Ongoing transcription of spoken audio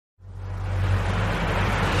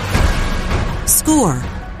Score,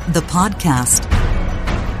 the podcast.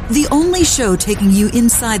 The only show taking you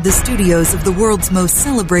inside the studios of the world's most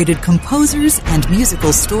celebrated composers and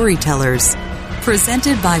musical storytellers.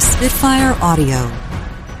 Presented by Spitfire Audio.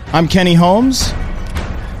 I'm Kenny Holmes.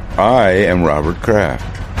 I am Robert Kraft.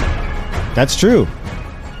 That's true.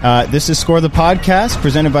 This is Score the Podcast,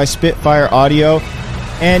 presented by Spitfire Audio.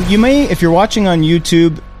 And you may, if you're watching on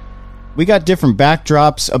YouTube, we got different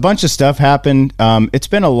backdrops. A bunch of stuff happened. It's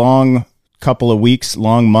been a long couple of weeks,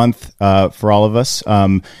 long month for all of us.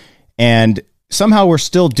 And somehow we're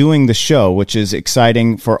still doing the show, which is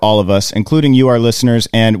exciting for all of us, including you, our listeners.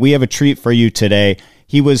 And we have a treat for you today.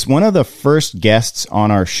 He was one of the first guests on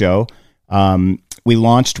our show. We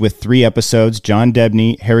launched with 3 episodes, John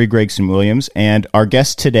Debney, Harry Gregson Williams, and our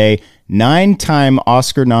guest today, 9-time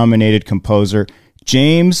Oscar-nominated composer,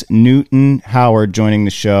 James Newton Howard, joining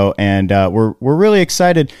the show. And we're really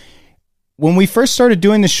excited. When we first started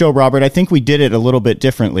doing the show, Robert, I think we did it a little bit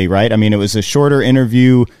differently, right? I mean, it was a shorter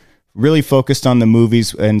interview, really focused on the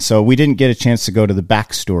movies, and so we didn't get a chance to go to the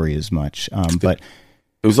backstory as much. But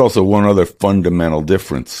there was also one other fundamental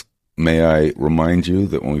difference. May I remind you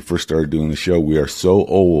that when we first started doing the show, we are so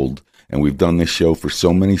old, and we've done this show for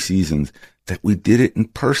so many seasons, that we did it in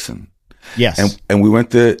person. Yes. And we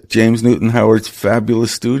went to James Newton Howard's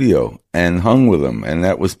fabulous studio and hung with him. And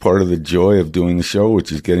that was part of the joy of doing the show,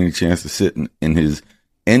 which is getting a chance to sit in his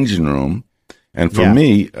engine room. And for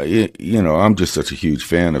me, I'm just such a huge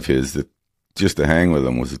fan of his that just to hang with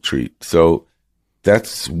him was a treat. So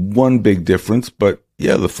that's one big difference. But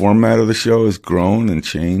yeah, the format of the show has grown and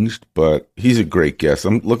changed, but he's a great guest.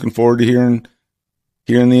 I'm looking forward to hearing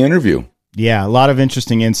the interview. Yeah, a lot of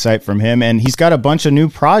interesting insight from him, and he's got a bunch of new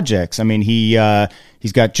projects. I mean, he's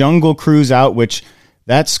got Jungle Cruise out, which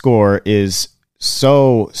that score is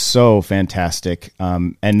so fantastic.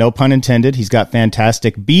 And no pun intended, he's got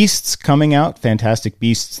Fantastic Beasts coming out, Fantastic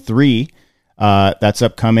Beasts 3. That's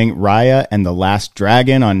upcoming. Raya and the Last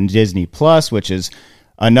Dragon on Disney Plus, which is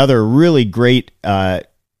another really great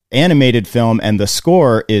animated film, and the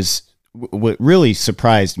score is what really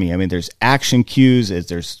surprised me. I mean, there's action cues,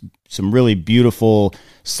 there's some really beautiful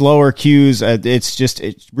slower cues.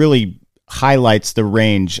 It really highlights the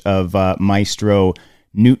range of Maestro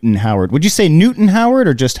Newton Howard. Would you say Newton Howard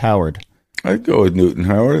or just Howard? I'd go with Newton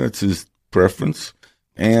Howard. That's his preference.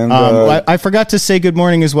 And I forgot to say good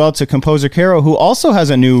morning as well to composer Caro, who also has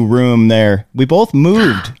a new room there. We both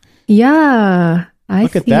moved. Yeah,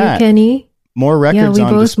 Look at see that. You, Kenny. More records we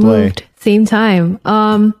on both display. Moved same time.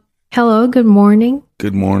 Hello, good morning.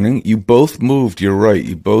 Good morning. You both moved. You're right.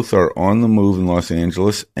 You both are on the move in Los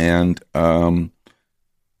Angeles, and I'm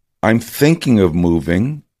thinking of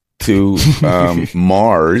moving to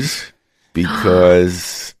Mars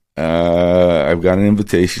because I've got an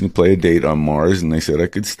invitation to play a date on Mars, and they said I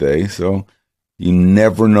could stay. So you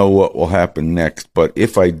never know what will happen next. But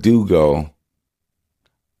if I do go,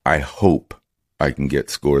 I hope I can get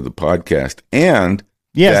Score the Podcast. And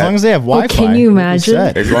yeah, as long as they have Wi-Fi. Can you imagine?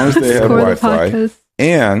 As long as they have Wi-Fi.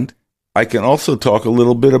 And I can also talk a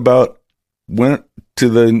little bit about went to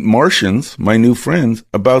the Martians, my new friends,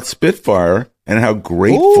 about Spitfire and how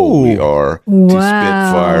grateful we are to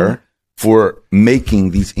Spitfire for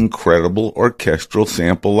making these incredible orchestral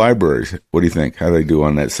sample libraries. What do you think? How did I do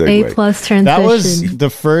on that segue? A+ transition. That was the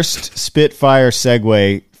first Spitfire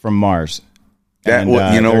segue from Mars. You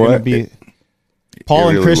know what? Paul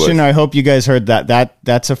and really Christian, was. I hope you guys heard that.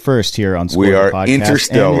 That's a first here on Score We the are Podcast.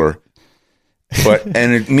 interstellar.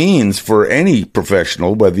 And it means for any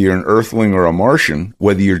professional, whether you're an Earthling or a Martian,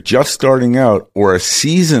 whether you're just starting out or a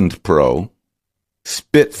seasoned pro,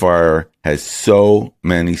 Spitfire has so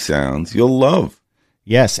many sounds you'll love.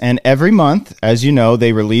 Yes, and every month, as you know,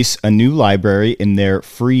 they release a new library in their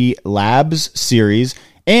free Labs series,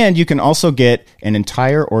 and you can also get an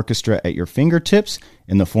entire orchestra at your fingertips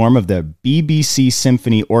in the form of the BBC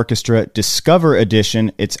Symphony Orchestra Discover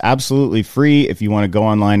Edition. It's absolutely free if you want to go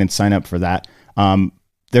online and sign up for that.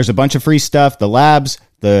 There's a bunch of free stuff, the Labs,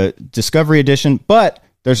 the Discovery Edition, but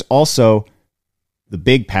there's also the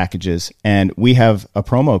big packages, and we have a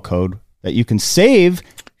promo code that you can save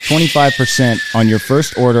 25% on your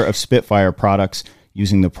first order of Spitfire products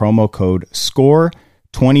using the promo code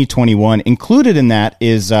SCORE2021. Included in that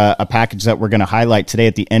is a package that we're going to highlight today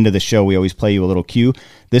at the end of the show. We always play you a little cue.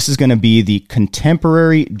 This is going to be the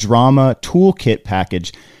Contemporary Drama Toolkit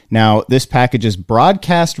package. Now, this package is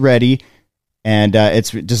broadcast ready, and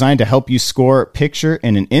it's designed to help you score a picture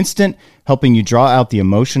in an instant, helping you draw out the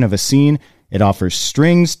emotion of a scene. It offers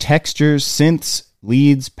strings, textures, synths,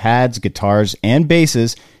 leads, pads, guitars, and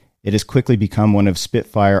basses. It has quickly become one of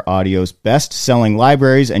Spitfire Audio's best-selling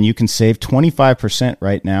libraries, and you can save 25%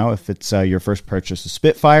 right now if it's your first purchase of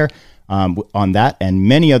Spitfire on that and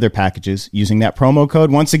many other packages using that promo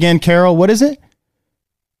code. Once again, Carol, what is it?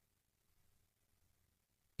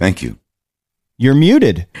 Thank you. You're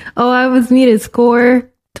muted. Oh, I was muted. Score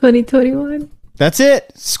 2021. That's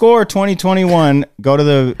it. Score 2021. Go to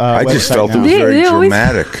the I website just felt now. it was very They always-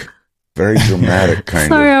 dramatic. Very dramatic, kind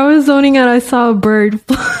Sorry, of. I was zoning out. I saw a bird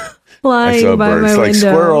I flying saw a by bird. my It's like window.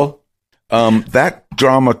 squirrel. That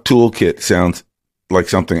drama toolkit sounds like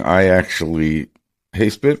something I actually. Hey,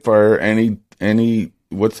 Spitfire, any?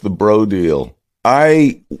 What's the bro deal?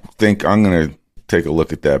 I think I'm going to take a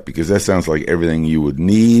look at that because that sounds like everything you would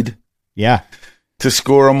need Yeah. to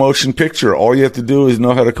score a motion picture. All you have to do is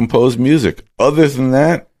know how to compose music. Other than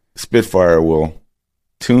that, Spitfire will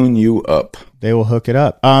tune you up. They will hook it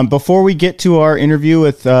up. Before we get to our interview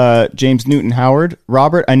with James Newton Howard,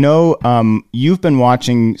 Robert, I know you've been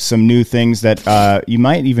watching some new things that you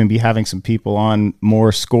might even be having some people on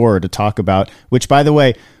More Score to talk about, which, by the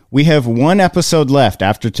way, we have one episode left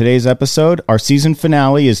after today's episode. Our season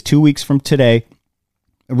finale is 2 weeks from today.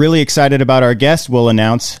 Really excited about our guest. We'll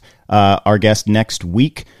announce our guest next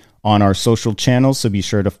week on our social channels, so be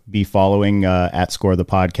sure to be following at Score the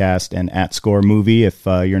Podcast and at Score Movie if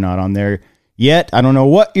you're not on there yet. I don't know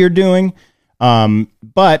what you're doing,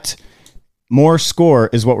 but More Score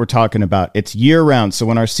is what we're talking about. It's year-round, so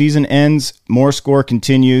when our season ends, More Score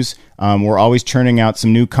continues. We're always churning out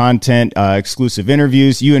some new content, exclusive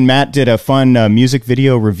interviews. You and Matt did a fun music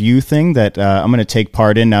video review thing that I'm going to take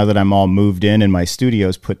part in now that I'm all moved in and my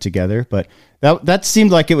studio's put together, but that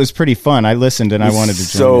seemed like it was pretty fun. I listened and I wanted to join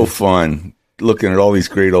So in. fun looking at all these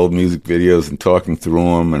great old music videos and talking through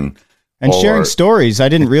them and all sharing our- stories. I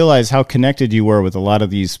didn't realize how connected you were with a lot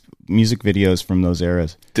of these music videos from those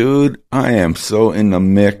eras. Dude, I am so in the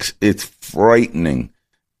mix. It's frightening.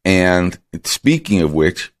 And speaking of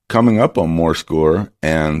which, coming up on More Score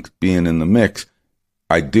and being in the mix,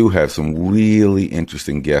 I do have some really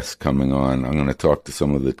interesting guests coming on. I'm going to talk to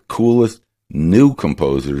some of the coolest new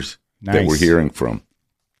composers that Nice. we're hearing from.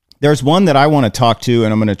 There's one that I want to talk to,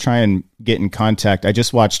 and I'm going to try and get in contact. I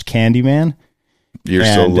just watched Candyman. You're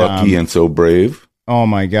so And, lucky and so brave. Oh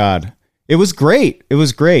my God. It was great. It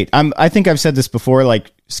was great. I think I've said this before,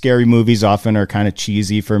 like scary movies often are kind of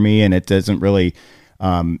cheesy for me, and it doesn't really,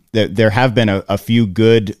 there have been a few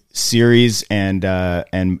good series and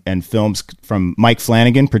films from Mike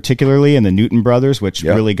Flanagan, particularly, and the Newton Brothers, which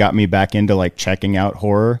Yep. really got me back into like checking out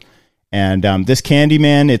horror. And this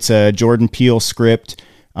Candyman, it's a Jordan Peele script,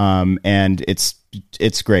 and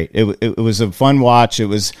it's great. It was a fun watch. It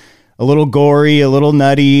was a little gory, a little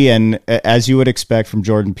nutty, and as you would expect from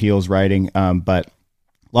Jordan Peele's writing, but a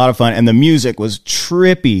lot of fun. And the music was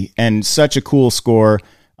trippy and such a cool score.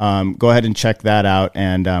 Go ahead and check that out,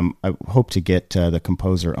 and I hope to get the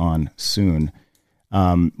composer on soon.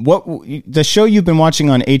 What the show you've been watching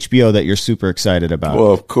on HBO that you're super excited about?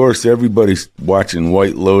 Well, of course, everybody's watching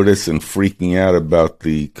White Lotus and freaking out about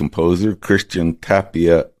the composer, Christian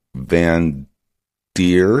Tapia Van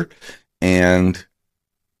Deer, and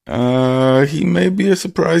he may be a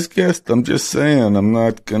surprise guest. I'm just saying. I'm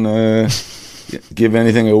not going to give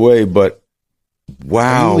anything away, but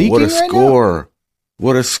wow, Are you what a leaking right score.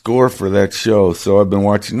 What a score for that show. So I've been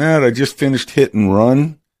watching that. I just finished Hit and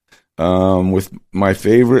Run with my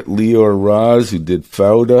favorite, Lior Raz, who did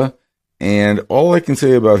Fauda. And all I can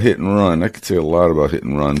say about Hit and Run, I could say a lot about Hit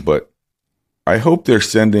and Run, but I hope they're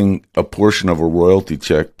sending a portion of a royalty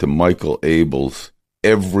check to Michael Abels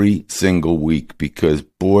every single week, because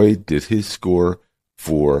boy, did his score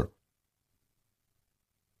for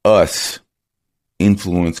us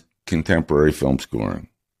influence contemporary film scoring.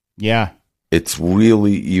 Yeah. It's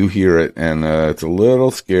really, you hear it, and it's a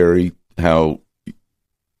little scary how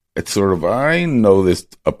it's sort of, I know this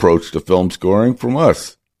approach to film scoring from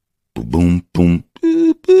us. Boom, boom,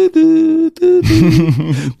 boom, boom,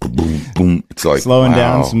 boom, boom. It's like Slowing wow.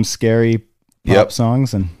 down some scary pop Yep.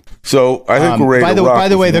 songs. And So I think we're ready by to the rock by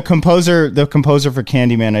the with way, it. the composer for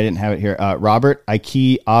Candyman, I didn't have it here. Robert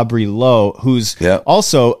Ike Aubrey Lowe, who's Yep.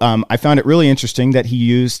 also I found it really interesting that he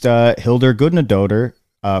used Hildur Gudnadottir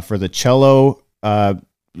for the cello.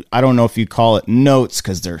 I don't know if you call it notes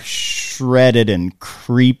because they're shredded and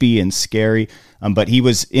creepy and scary. But he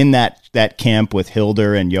was in that camp with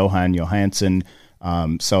Hildur and Johan Johansson.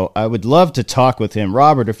 So I would love to talk with him.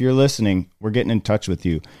 Robert, if you're listening, we're getting in touch with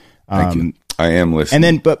you. Thank you. I am listening. And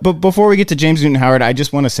then, but before we get to James Newton Howard, I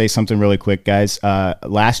just want to say something really quick, guys.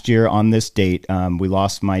 Last year on this date, we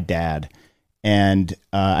lost my dad, and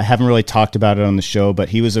I haven't really talked about it on the show, but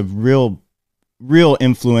he was a real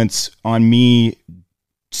influence on me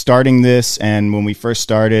starting this, and when we first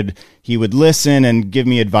started, he would listen and give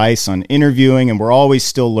me advice on interviewing, and we're always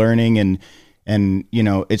still learning. And you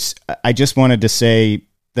know, I just wanted to say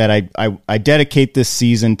that I dedicate this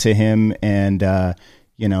season to him. And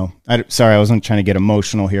you know, sorry, I wasn't trying to get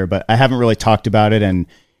emotional here, but I haven't really talked about it. And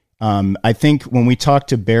I think when we talked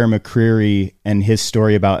to Bear McCreary and his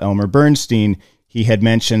story about Elmer Bernstein, he had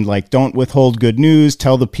mentioned, like, don't withhold good news,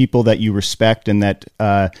 tell the people that you respect and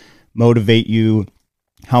that motivate you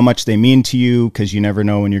how much they mean to you, because you never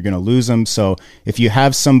know when you're going to lose them. So if you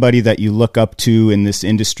have somebody that you look up to in this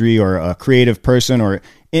industry, or a creative person, or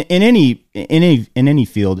in any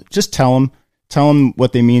field, just tell them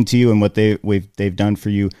what they mean to you and what they've done for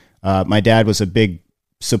you. My dad was a big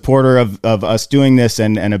supporter of us doing this,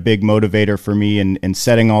 and a big motivator for me in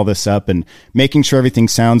setting all this up and making sure everything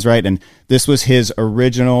sounds right. And this was his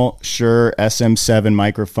original Shure SM7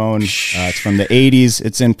 microphone. It's from the 80s.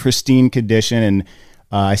 It's in pristine condition, and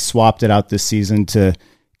I swapped it out this season to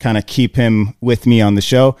kind of keep him with me on the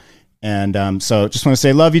show. And so just want to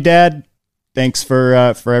say, love you, Dad. Thanks for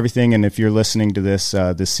everything. And if you're listening to this,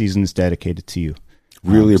 this season is dedicated to you.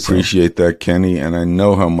 Really appreciate that, Kenny. And I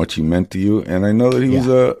know how much he meant to you. And I know that he was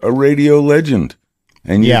a radio legend.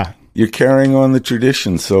 And you're carrying on the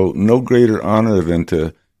tradition. So no greater honor than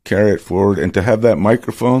to carry it forward and to have that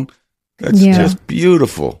microphone. That's just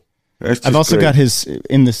beautiful. I've also got his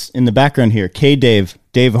in the background here.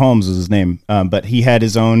 Dave Holmes was his name, but he had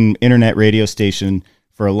his own internet radio station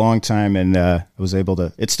for a long time, and I was able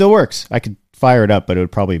to. It still works. I could fire it up, but it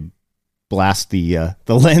would probably blast the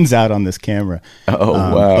lens out on this camera. Oh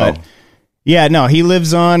wow! But yeah, no, he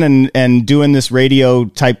lives on, and doing this radio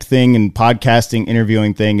type thing and podcasting,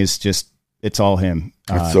 interviewing thing is just, it's all him.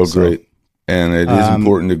 It's so great, and it is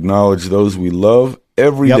important to acknowledge those we love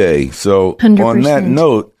every day. So 100%. On that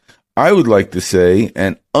note, I would like to say,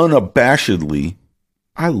 and unabashedly,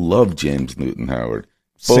 I love James Newton Howard.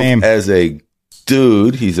 Both Same. As a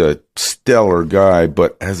dude, he's a stellar guy,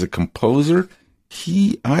 but as a composer,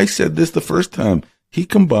 I said this the first time, he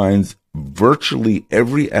combines virtually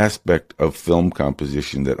every aspect of film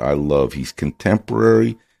composition that I love. He's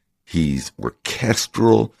contemporary, he's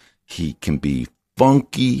orchestral, he can be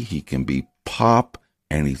funky, he can be pop,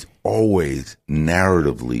 and he's always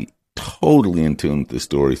narratively totally in tune with the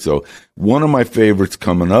story. So one of my favorites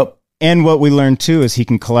coming up. And what we learned too is he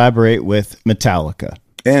can collaborate with Metallica.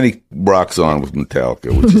 And he rocks on with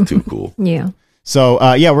Metallica, which is too cool. Yeah. So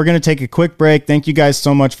we're going to take a quick break. Thank you guys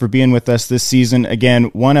so much for being with us this season. Again,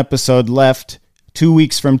 one episode left, 2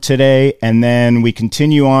 weeks from today, and then we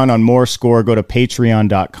continue on More Score. Go to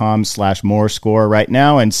patreon.com/morescore right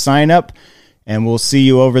now and sign up, and we'll see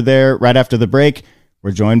you over there right after the break.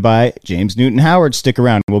 We're joined by James Newton Howard. Stick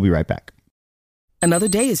around. We'll be right back. Another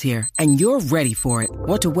day is here, and you're ready for it.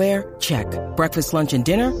 What to wear? Check. Breakfast, lunch, and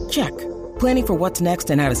dinner? Check. Planning for what's next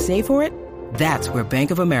and how to save for it? That's where Bank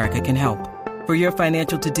of America can help. For your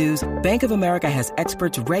financial to-dos, Bank of America has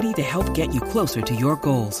experts ready to help get you closer to your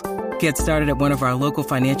goals. Get started at one of our local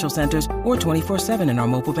financial centers or 24/7 in our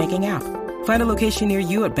mobile banking app. Find a location near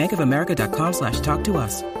you at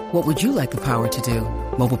bankofamerica.com/talktous. What would you like the power to do?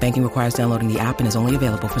 Mobile banking requires downloading the app and is only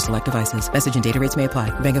available for select devices. Message and data rates may apply.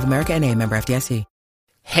 Bank of America NA, member FDIC.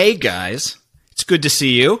 Hey guys, it's good to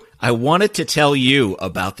see you. I wanted to tell you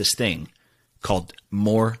about this thing called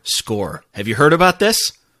More Score. Have you heard about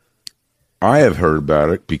this? I have heard about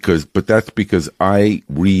it but that's because I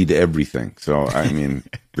read everything. So, I mean,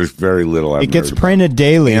 there's very little I've It gets heard about. printed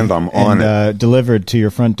daily And I'm on it. Delivered to your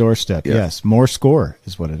front doorstep. Yes. Yes, More Score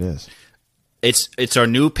is what it is. It's our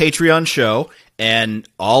new Patreon show, and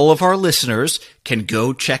all of our listeners can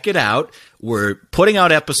go check it out. We're putting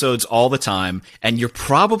out episodes all the time, and you're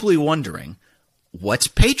probably wondering, what's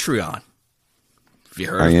Patreon? Have you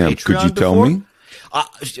heard I of am. Patreon Could you tell before? me?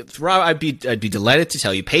 Rob, I'd be delighted to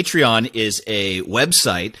tell you. Patreon is a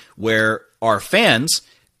website where our fans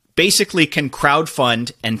basically can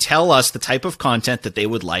crowdfund and tell us the type of content that they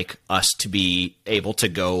would like us to be able to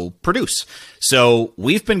go produce. So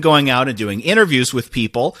we've been going out and doing interviews with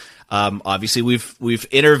people. Obviously, we've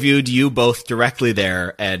interviewed you both directly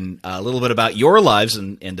there, and a little bit about your lives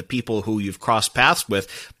and the people who you've crossed paths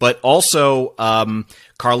with, but also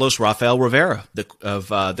Carlos Rafael Rivera of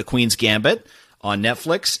the Queen's Gambit on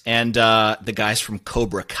Netflix, and the guys from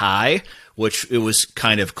Cobra Kai, which it was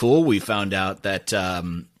kind of cool. We found out that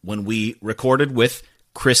when we recorded with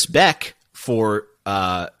Chris Beck for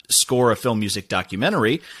Score a Film Music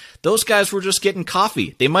Documentary, those guys were just getting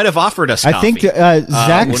coffee. They might have offered us coffee. I think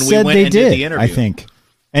Zach when said we they went and did the did, interview. I think.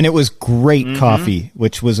 And it was great coffee,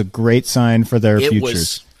 which was a great sign for their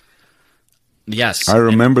futures. Yes. I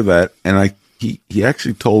remember that, and he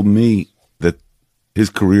actually told me that his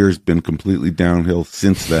career has been completely downhill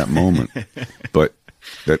since that moment. But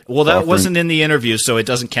that wasn't in the interview, so it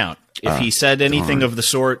doesn't count. If he said anything of the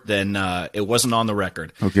sort, then it wasn't on the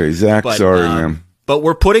record. Okay, Zach, sorry, man. But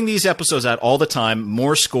we're putting these episodes out all the time.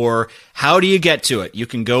 More Score. How do you get to it? You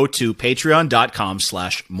can go to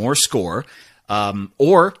patreon.com/morescore.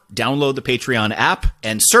 Or download the Patreon app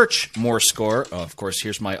and search More Score. Oh, of course,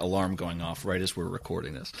 here's my alarm going off right as we're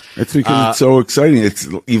recording this. It's because it's so exciting.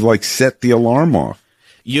 You've like set the alarm off.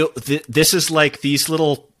 This is like these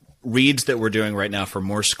little reads that we're doing right now for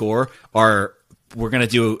More Score we're going to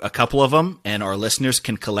do a couple of them, and our listeners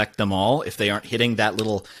can collect them all if they aren't hitting that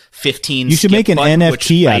little 15. You should make an button,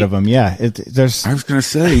 NFT out of them. Yeah, I was going to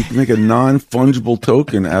say you can make a non-fungible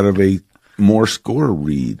token out of a More Score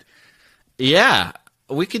read. Yeah,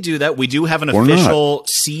 we could do that. We do have an official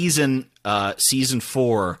season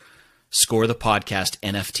 4 Score the Podcast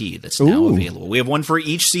NFT that's now available. We have one for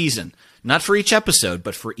each season, not for each episode,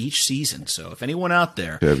 but for each season. So if anyone out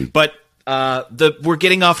there, but we're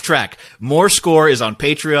getting off track. More Score is on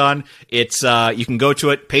Patreon. It's you can go to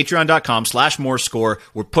it, patreon.com/morescore.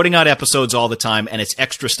 We're putting out episodes all the time, and it's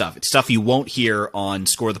extra stuff. It's stuff you won't hear on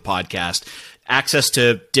Score the Podcast. Access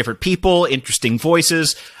to different people, interesting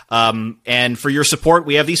voices. And for your support,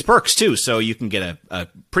 we have these perks too. So you can get a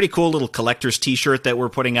pretty cool little collector's t-shirt that we're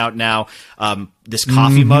putting out now. This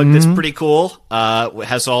coffee mug that's pretty cool.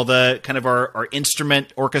 Has all the kind of our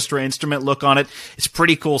orchestra instrument look on it. It's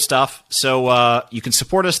pretty cool stuff. So, you can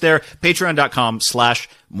support us there.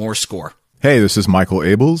 Patreon.com/morescore. Hey, this is Michael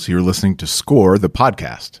Abels. You're listening to Score the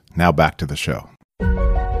Podcast. Now back to the show.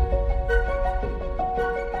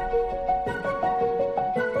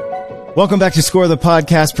 Welcome back to Score the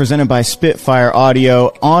Podcast, presented by Spitfire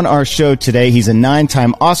Audio. On our show today, he's a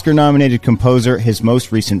 9-time Oscar-nominated composer. His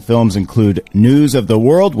most recent films include News of the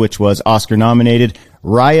World, which was Oscar-nominated,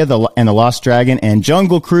 Raya and the Lost Dragon, and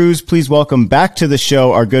Jungle Cruise. Please welcome back to the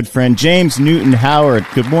show our good friend James Newton Howard.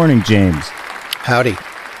 Good morning, James. Howdy.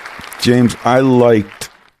 James,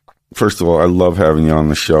 first of all, I love having you on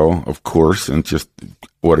the show, of course, and just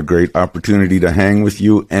what a great opportunity to hang with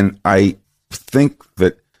you. And I think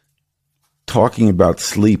that talking about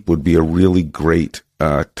sleep would be a really great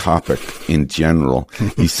topic in general.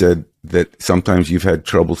 You said that sometimes you've had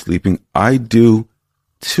trouble sleeping. I do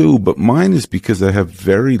too, but mine is because I have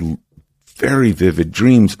very, very vivid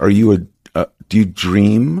dreams. Are you do you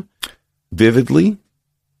dream vividly?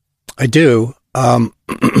 I do.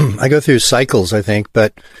 I go through cycles, I think,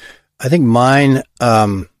 but I think mine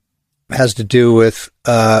has to do with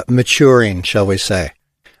maturing, shall we say.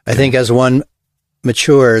 I think as one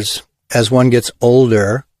matures, as one gets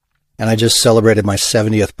older, and I just celebrated my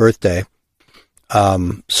 70th birthday,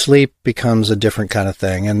 sleep becomes a different kind of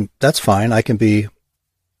thing, and that's fine. I can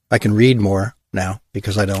read more now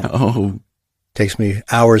because I don't. It takes me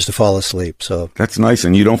hours to fall asleep. So that's nice.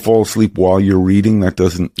 And you don't fall asleep while you're reading? That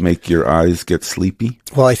doesn't make your eyes get sleepy?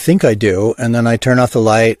 Well, I think I do, and then I turn off the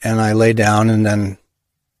light and I lay down, and then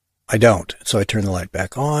I don't. So I turn the light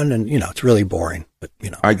back on, and it's really boring. But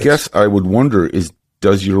I guess I would wonder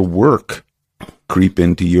does your work creep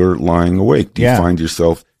into your lying awake? Do you find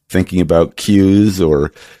yourself thinking about cues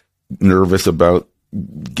or nervous about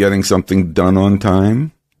getting something done on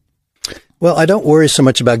time? Well, I don't worry so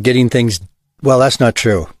much about getting things. Well, that's not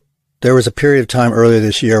true. There was a period of time earlier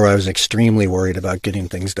this year where I was extremely worried about getting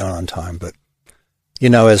things done on time. But,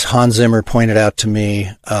 as Hans Zimmer pointed out to me,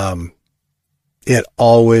 it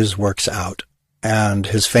always works out. And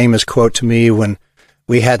his famous quote to me when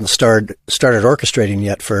we hadn't started orchestrating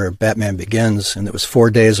yet for Batman Begins, and it was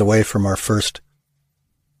 4 days away from our first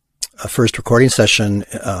recording session.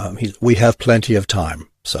 We have plenty of time,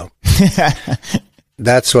 so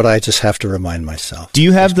that's what I just have to remind myself. Do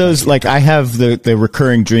you have those? Like I have the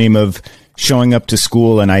recurring dream of showing up to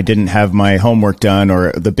school and I didn't have my homework done,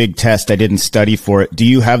 or the big test I didn't study for it. Do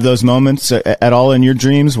you have those moments at all in your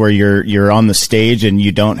dreams where you're on the stage and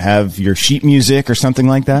you don't have your sheet music or something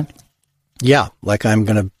like that? Yeah, like I'm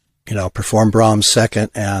going to, perform Brahms' second,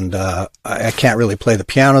 and I can't really play the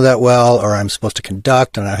piano that well, or I'm supposed to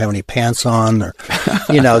conduct, and I don't have any pants on, or,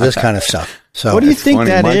 this kind of stuff. So, what do you think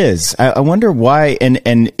that is? I wonder why, and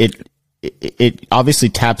it obviously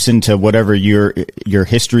taps into whatever your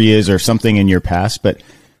history is or something in your past, but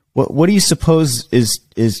what do you suppose is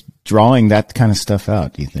drawing that kind of stuff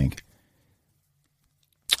out, do you think?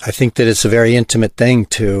 I think that it's a very intimate thing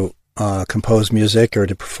to compose music or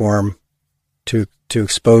to perform, to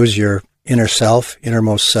expose your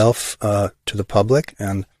innermost self to the public.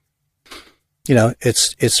 And,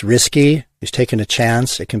 it's risky. It's taking a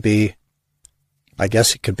chance. It can be, I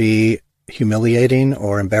guess it could be humiliating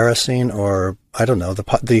or embarrassing, or I don't know.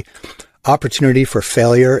 opportunity for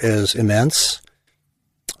failure is immense.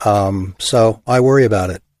 So I worry about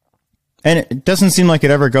it. And it doesn't seem like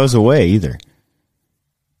it ever goes away either.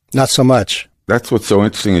 Not so much. That's what's so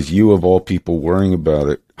interesting is you, of all people, worrying about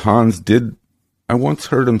it. I once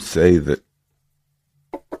heard him say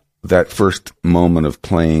that first moment of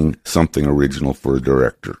playing something original for a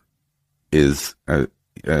director is,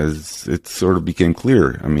 as it sort of became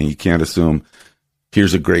clear. I mean, you can't assume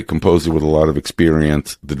here's a great composer with a lot of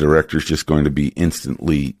experience. The director's just going to be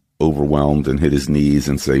instantly overwhelmed and hit his knees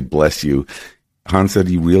and say, bless you. Hans said,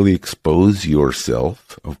 you really expose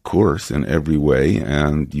yourself, of course, in every way,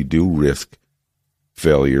 and you do risk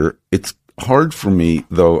failure. It's hard for me,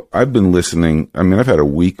 though. I've been listening. I mean, I've had a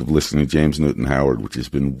week of listening to James Newton Howard, which has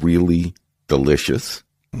been really delicious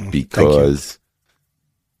because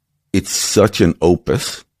it's such an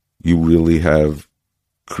opus. You really have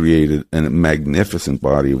created a magnificent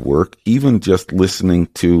body of work. Even just listening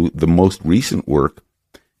to the most recent work,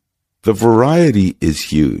 the variety is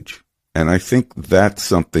huge. And I think that's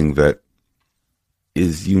something that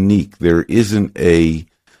is unique. There isn't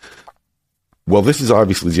well, this is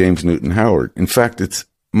obviously James Newton Howard. In fact, it's,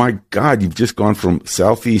 my God, you've just gone from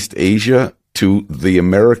Southeast Asia to the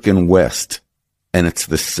American West, and it's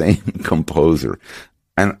the same composer.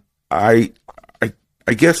 And I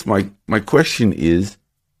guess my question is,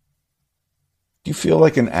 do you feel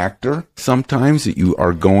like an actor sometimes that you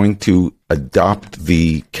are going to adopt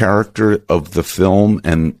the character of the film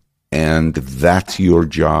and that's your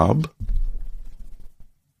job?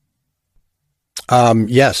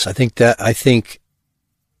 Yes, I think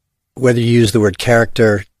whether you use the word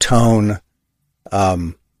character, tone,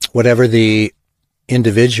 whatever the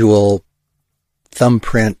individual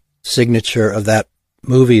thumbprint signature of that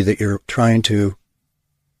movie that you're trying to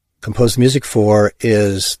compose music for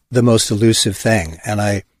is the most elusive thing. And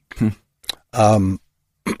I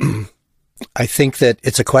think that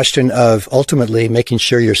it's a question of ultimately making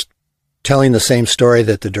sure you're telling the same story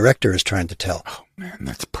that the director is trying to tell. Oh man,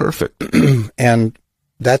 that's perfect. And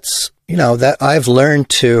that's, that I've learned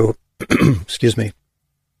to, excuse me,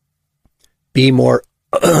 be more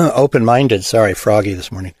open-minded. Sorry, froggy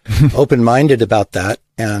this morning. Open-minded about that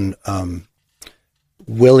and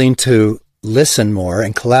willing to listen more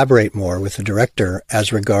and collaborate more with the director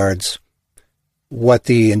as regards what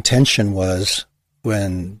the intention was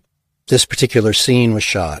when this particular scene was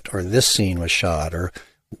shot or this scene was shot or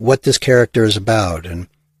what this character is about and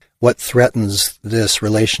what threatens this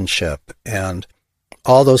relationship. And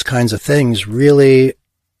all those kinds of things really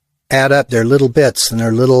add up. They're little bits and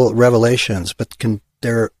they're little revelations, but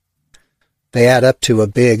they add up to a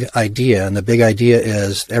big idea. And the big idea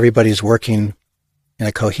is everybody's working in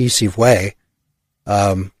a cohesive way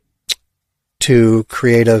to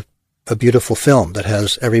create a beautiful film that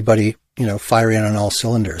has everybody, firing on all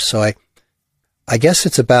cylinders. So I guess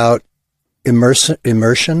it's about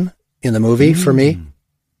immersion in the movie for me.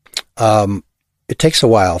 It takes a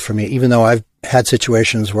while for me, even though I've had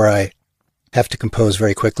situations where I have to compose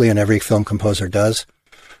very quickly, and every film composer does.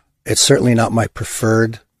 It's certainly not my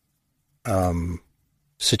preferred context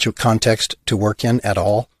to work in at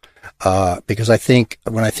all, because I think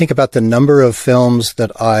when I think about the number of films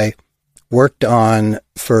that I worked on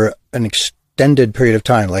for an extended period of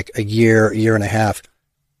time, like a year and a half,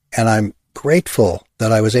 and I'm grateful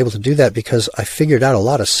that I was able to do that because I figured out a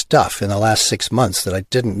lot of stuff in the last 6 months that I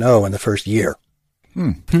didn't know in the first year.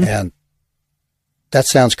 And that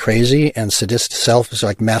sounds crazy and sadistic, is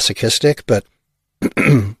like masochistic, but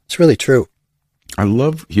it's really true. I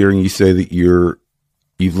love hearing you say that you've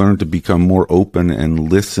learned to become more open and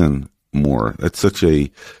listen more. That's such a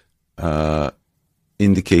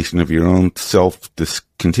indication of your own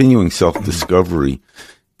continuing self-discovery.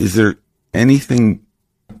 Is there anything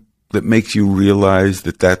that makes you realize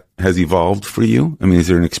that has evolved for you? I mean, is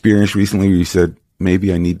there an experience recently where you said,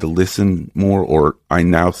 maybe I need to listen more, or I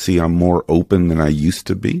now see I'm more open than I used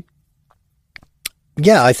to be?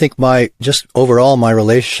 Yeah, I think my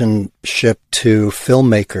relationship to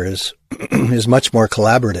filmmakers is much more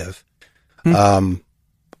collaborative.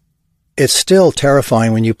 It's still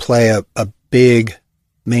terrifying when you play a big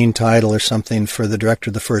main title or something for the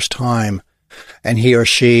director the first time, and he or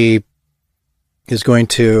she is going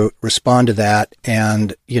to respond to that,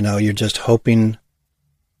 and you're just hoping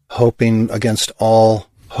against all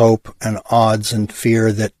hope and odds and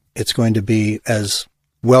fear that it's going to be as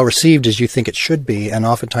well received as you think it should be, and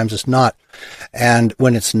oftentimes it's not. And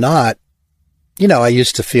when it's not, I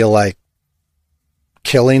used to feel like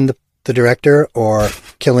killing the director or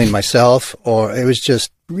killing myself, or it was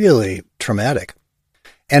just really traumatic.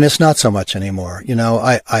 And it's not so much anymore.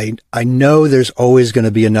 I know there's always going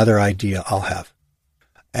to be another idea I'll have.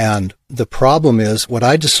 And the problem is what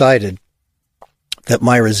I decided that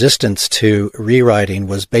my resistance to rewriting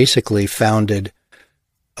was basically founded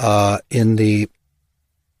in the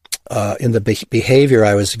behavior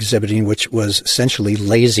I was exhibiting, which was essentially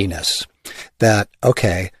laziness. That,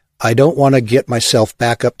 okay, I don't want to get myself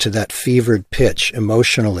back up to that fevered pitch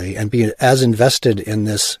emotionally and be as invested in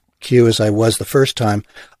this cue as I was the first time.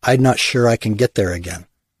 I'm not sure I can get there again.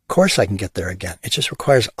 Of course I can get there again. It just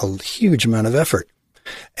requires a huge amount of effort.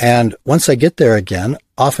 And once I get there again,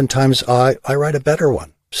 oftentimes I write a better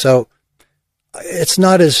one. So it's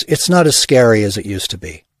not as scary as it used to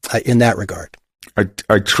be in that regard.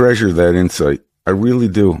 I treasure that insight. I really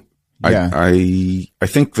do. Yeah. I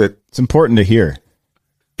think that It's important to hear.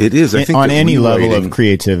 it is. I think On that any level rewriting- of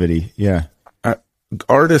creativity. Yeah.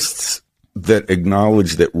 artists that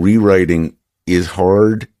acknowledge that rewriting is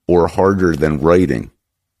hard or harder than writing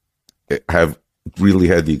have really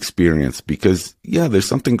had the experience, because there's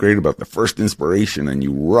something great about the first inspiration and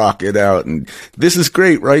you rock it out and this is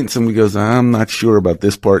great, right? And somebody goes, I'm not sure about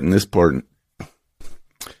this part and this part.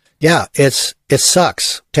 Yeah, it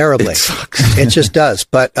sucks terribly. It sucks. It just does.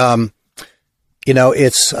 But,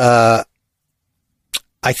 it's,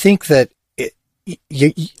 I think that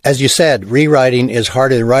as you said, rewriting is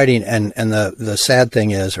harder than writing. And the sad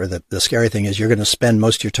thing is, or the scary thing is, you're going to spend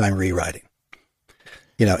most of your time rewriting.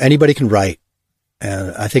 Anybody can write.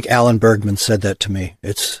 And I think Alan Bergman said that to me.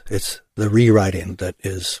 It's the rewriting that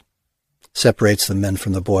separates the men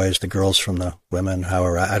from the boys, the girls from the women.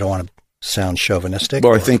 However, I don't want to sound chauvinistic.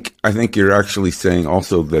 Well, I think you're actually saying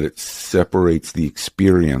also that it separates the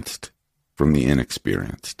experienced from the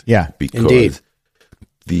inexperienced. Yeah. Because Indeed.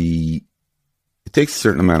 it takes a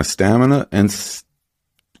certain amount of stamina, and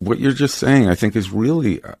what you're just saying, I think, is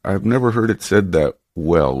really, I've never heard it said that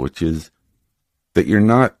well, which is that you're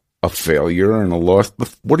not a failure and a loss.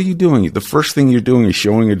 What are you doing? The first thing you're doing is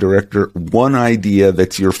showing a director one idea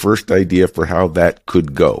that's your first idea for how that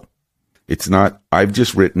could go. It's not, I've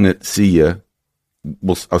just written it, see ya,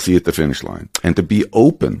 I'll see you at the finish line. And to be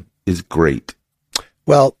open is great.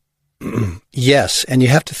 Well, yes. And you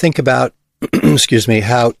have to think about, excuse me,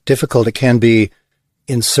 how difficult it can be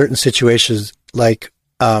in certain situations. Like,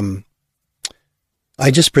 I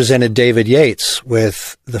just presented David Yates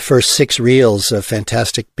with the first 6 reels of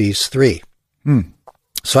Fantastic Beasts 3.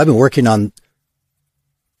 So I've been working on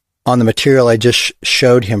the material I just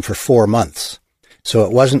showed him for 4 months. So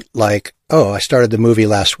it wasn't like, I started the movie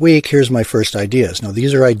last week, here's my first ideas. No,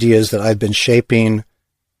 these are ideas that I've been shaping,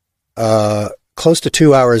 close to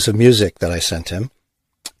 2 hours of music that I sent him.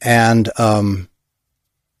 And,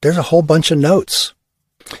 there's a whole bunch of notes,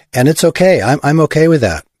 and it's okay. I'm okay with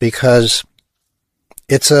that, because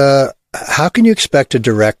how can you expect a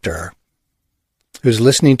director who's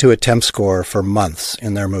listening to a temp score for months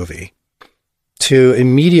in their movie to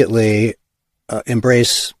immediately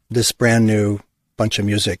embrace this brand new bunch of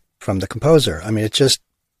music from the composer? I mean,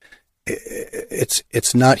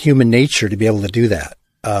 it's not human nature to be able to do that.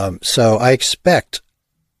 So I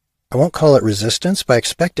won't call it resistance, but I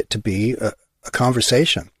expect it to be a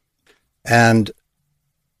conversation. And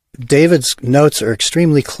David's notes are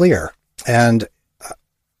extremely clear, and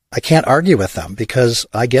I can't argue with them because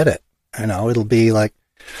I get it. It'll be like,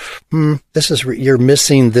 you're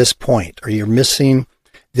missing this point, or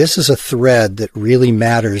this is a thread that really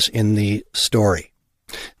matters in the story.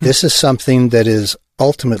 This is something that is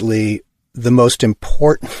ultimately the most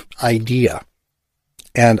important idea.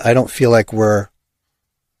 And I don't feel like we're,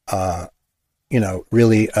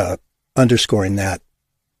 really underscoring that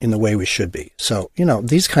in the way we should be. So,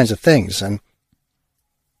 these kinds of things. And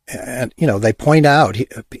they point out,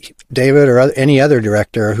 David or any other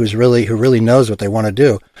director who really knows what they want to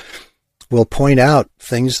do will point out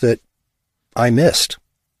things that I missed.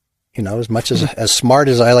 As much as smart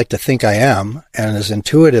as I like to think I am, and as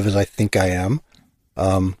intuitive as I think I am,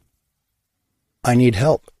 I need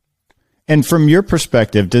help. And from your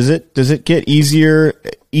perspective, does it get easier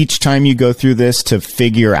each time you go through this to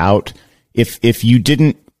figure out if you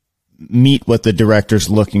didn't meet what the director's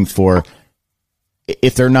looking for,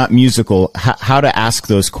 if they're not musical, how to ask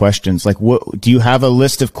those questions? Like, what do you have a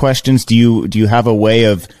list of questions? Do you have a way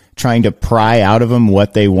of trying to pry out of them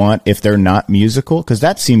what they want if they're not musical? Because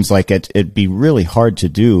that seems like it'd be really hard to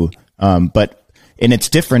do. And it's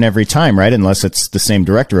different every time, right? Unless it's the same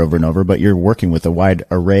director over and over, but you're working with a wide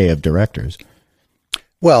array of directors.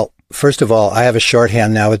 Well, first of all, I have a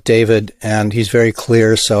shorthand now with David, and he's very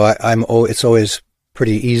clear. So it's always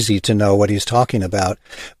pretty easy to know what he's talking about.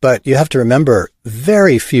 But you have to remember,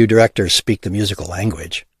 very few directors speak the musical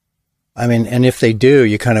language. I mean, and if they do,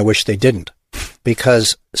 you kind of wish they didn't.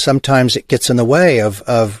 because sometimes it gets in the way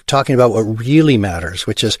of talking about what really matters,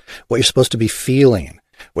 which is what you're supposed to be feeling,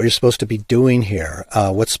 what you're supposed to be doing here,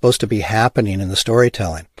 what's supposed to be happening in the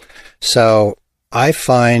storytelling. So I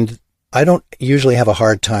find I don't usually have a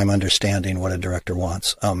hard time understanding what a director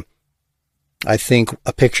wants. I think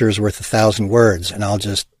a picture is worth 1,000 words, and I'll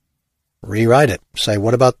just rewrite it, say,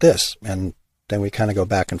 what about this? And then we kind of go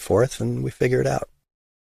back and forth and we figure it out.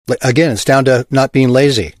 Again, it's down to not being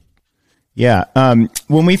lazy. Yeah.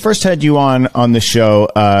 When we first had you on the show,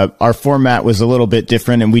 our format was a little bit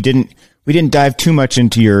different, and we didn't dive too much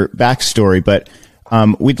into your backstory, but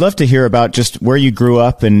we'd love to hear about just where you grew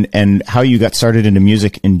up and how you got started into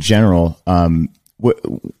music in general.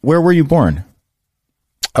 Where were you born?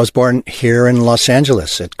 I was born here in Los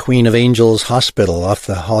Angeles at Queen of Angels Hospital off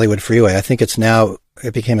the Hollywood Freeway. I think it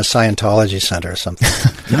became a Scientology center or something.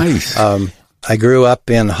 Nice. I grew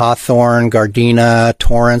up in Hawthorne, Gardena,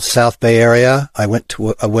 Torrance, South Bay area. I went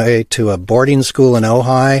away to a boarding school in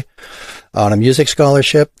Ojai on a music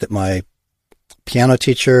scholarship that my piano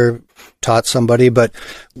teacher taught somebody, but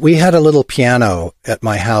we had a little piano at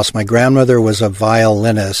my house. My grandmother was a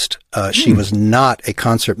violinist. She was not a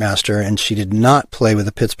concertmaster, and she did not play with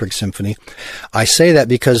the Pittsburgh Symphony. I say that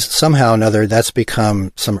because somehow or another that's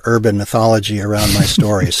become some urban mythology around my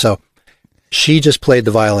story. So she just played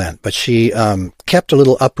the violin, but she kept a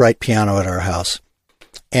little upright piano at our house.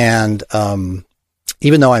 And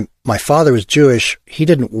even though my father was Jewish, he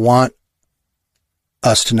didn't want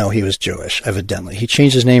us to know he was Jewish, evidently. He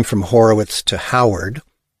changed his name from Horowitz to Howard.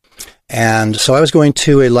 And so I was going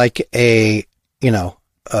to a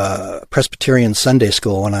Presbyterian Sunday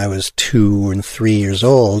school when I was 2 and 3 years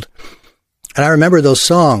old. And I remember those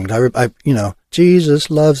songs. I Jesus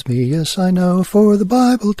loves me, yes I know, for the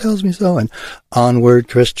Bible tells me so, and onward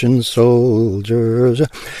Christian soldiers.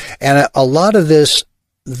 And a lot of this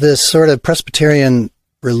sort of Presbyterian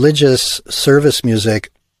religious service music,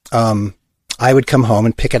 I would come home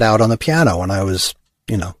and pick it out on the piano when I was,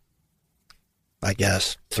 I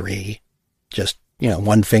guess 3, just,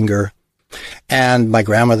 one finger. And my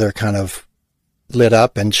grandmother kind of lit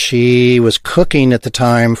up, and she was cooking at the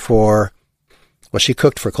time she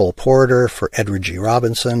cooked for Cole Porter, for Edward G.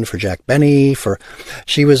 Robinson, for Jack Benny,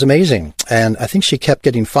 she was amazing. And I think she kept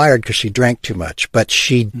getting fired because she drank too much. But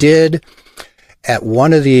she did, at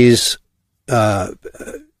one of these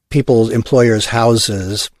people's employers'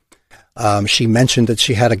 houses, she mentioned that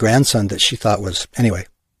she had a grandson that she thought was, anyway,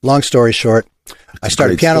 long story short, I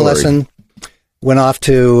started piano lesson, went off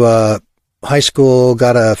to high school,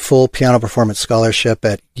 got a full piano performance scholarship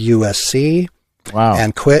at USC. Wow.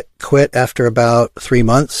 And quit after about 3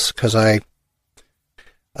 months because I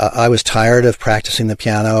was tired of practicing the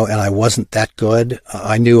piano and I wasn't that good.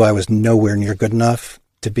 I knew I was nowhere near good enough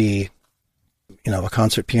to be, a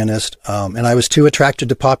concert pianist. And I was too attracted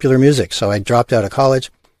to popular music. So I dropped out of college.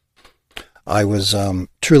 I was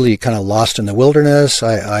truly kind of lost in the wilderness.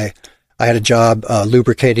 I had a job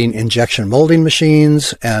lubricating injection molding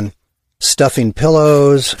machines and stuffing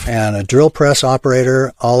pillows and a drill press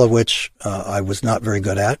operator, all of which I was not very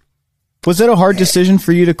good at. Was it a hard decision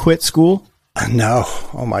for you to quit school? No.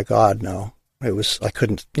 Oh my God, no. I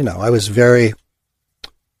couldn't, I was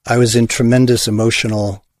in tremendous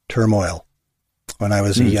emotional turmoil when I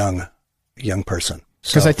was a young person.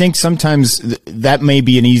 Because I think sometimes that may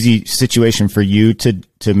be an easy situation for you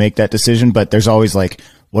to make that decision, but there's always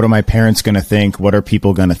what are my parents going to think? What are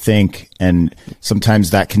people going to think? And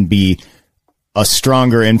sometimes that can be a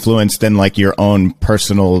stronger influence than your own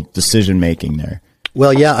personal decision making there.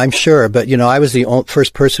 Well, yeah, I'm sure. But, I was the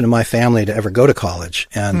first person in my family to ever go to college.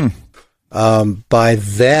 And by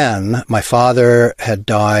then, my father had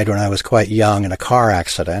died when I was quite young in a car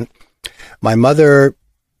accident. My mother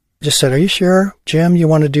just said, "Are you sure, Jim, you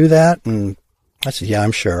want to do that?" And I said, "Yeah,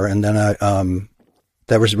 I'm sure." And then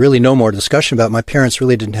there was really no more discussion about it. My parents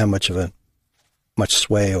really didn't have much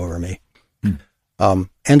sway over me.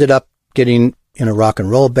 Ended up getting in a rock and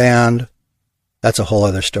roll band. That's a whole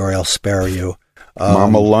other story. I'll spare you.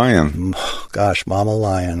 Mama Lion. Gosh, Mama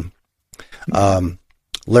Lion.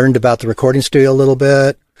 Learned about the recording studio a little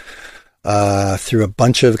bit through a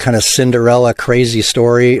bunch of kind of Cinderella crazy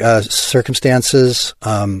story circumstances.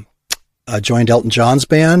 Joined Elton John's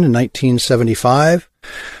band in 1975.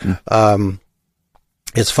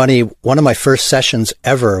 It's funny, one of my first sessions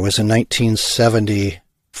ever was in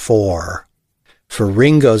 1974 for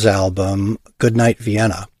Ringo's album, Goodnight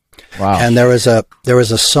Vienna. Wow. And there was a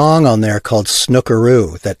song on there called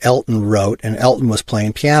Snookeroo that Elton wrote, and Elton was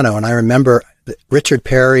playing piano. And I remember that Richard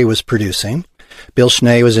Perry was producing, Bill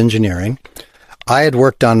Schnee was engineering. I had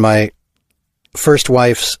worked on my first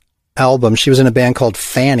wife's album. She was in a band called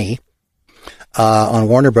Fanny. on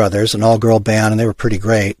Warner Brothers, an all-girl band, and they were pretty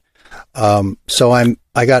great. So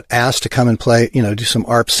I got asked to come and play, do some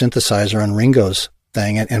ARP synthesizer on Ringo's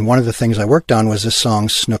thing. And one of the things I worked on was this song,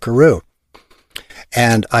 Snookeroo.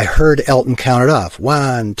 And I heard Elton count it off.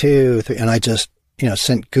 1, 2, 3. And I just,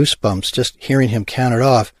 sent goosebumps just hearing him count it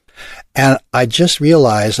off. And I just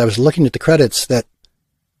realized, I was looking at the credits, that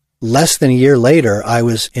less than a year later, I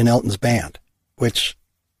was in Elton's band, which,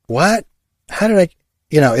 what? How did I,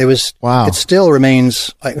 it was, wow. It still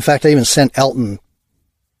remains. In fact, I even sent Elton,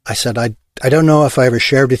 I said, I don't know if I ever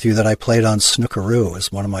shared with you that I played on Snookeroo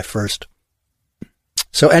as one of my first.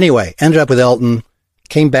 So anyway, ended up with Elton,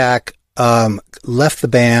 came back, left the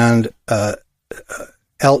band.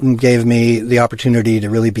 Elton gave me the opportunity to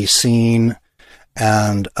really be seen.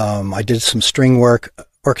 And I did some string work,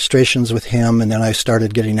 orchestrations with him. And then I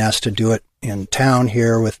started getting asked to do it in town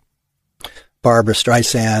here with Barbra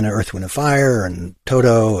Streisand, Earth, Wind & Fire, and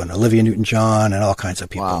Toto, and Olivia Newton-John, and all kinds of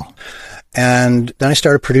people. Wow. And then I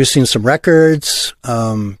started producing some records,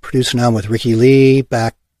 producing them with Ricky Lee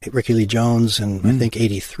Jones in, I think,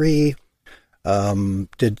 83.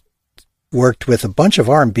 Worked with a bunch of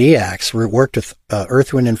R&B acts. Worked with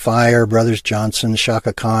Earth, Wind & Fire, Brothers Johnson,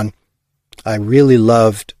 Chaka Khan. I really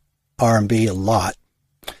loved R&B a lot.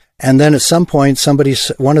 And then at some point,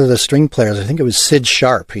 one of the string players, I think it was Sid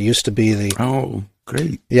Sharp, who used to be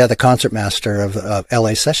the concertmaster of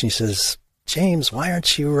LA Session. He says, James, why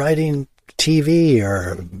aren't you writing TV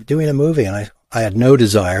or doing a movie? And I had no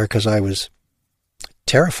desire because I was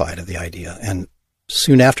terrified of the idea. And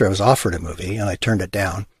soon after I was offered a movie and I turned it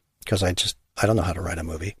down because I don't know how to write a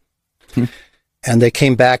movie. And they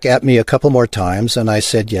came back at me a couple more times and I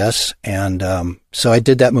said yes. And so I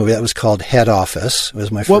did that movie. That was called Head Office. It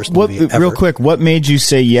was my first movie ever. Real quick, what made you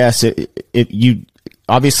say yes? You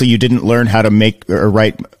obviously you didn't learn how to make or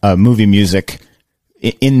write movie music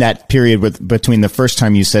in that period between the first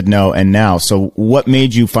time you said no and now. So what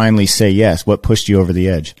made you finally say yes? What pushed you over the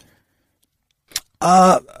edge?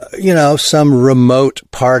 Some remote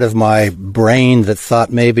part of my brain that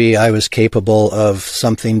thought maybe I was capable of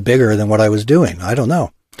something bigger than what I was doing. I don't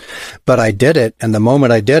know. But I did it. And the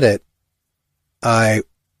moment I did it, I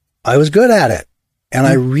was good at it and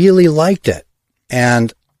I really liked it.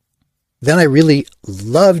 And then I really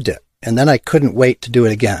loved it. And then I couldn't wait to do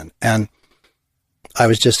it again. And I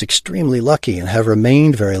was just extremely lucky and have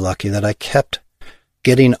remained very lucky that I kept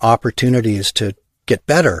getting opportunities to get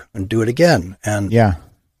better and do it again. And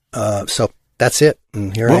so that's it.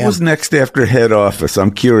 And here I am. What was next after Head Office?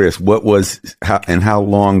 I'm curious. What was how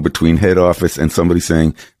long between Head Office and somebody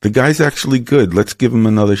saying, the guy's actually good, let's give him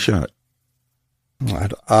another shot?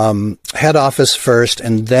 Head Office first.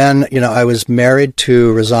 And then, I was married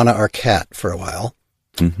to Rosanna Arquette for a while,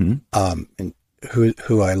 and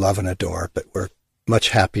who I love and adore, but we're much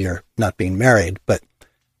happier not being married. But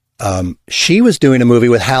she was doing a movie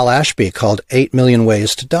with Hal Ashby called 8 Million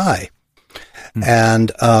Ways to Die.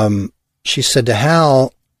 And she said to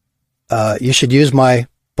Hal, you should use my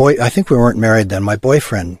I think we weren't married then, my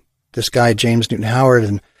boyfriend, this guy, James Newton Howard.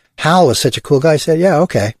 And Hal was such a cool guy. I said, yeah,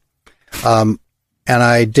 okay. And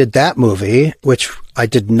I did that movie, which I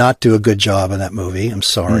did not do a good job in that movie. I'm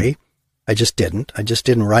sorry. I just didn't. I just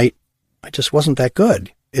didn't write. I just wasn't that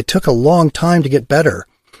good. It took a long time to get better.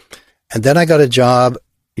 And then I got a job.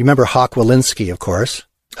 You remember Hawk Walensky, of course.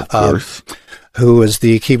 Of course. Who was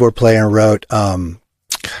the keyboard player and wrote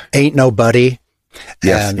Ain't Nobody.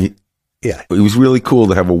 Yes. It was really cool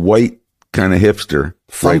to have a white kind of hipster.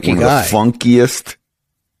 Funky one guy. Of the funkiest,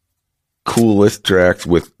 coolest tracks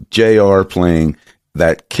with JR playing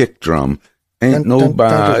that kick drum. Ain't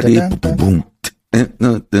nobody.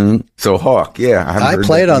 So Hawk, I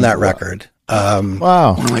played on that record.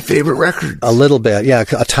 Wow. One of my favorite records. A little bit. Yeah.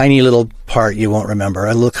 A tiny little part you won't remember.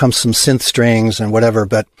 It'll come some synth strings and whatever,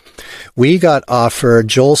 but we got offered,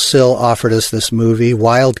 Joel Sill offered us this movie,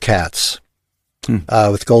 Wildcats,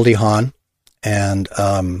 with Goldie Hawn. And,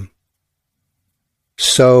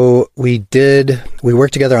 so we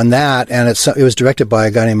worked together on that, and it was directed by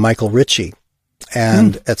a guy named Michael Ritchie.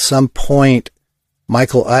 And at some point,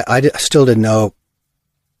 Michael, I still didn't know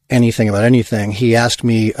anything about anything. He asked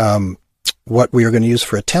me, what we were going to use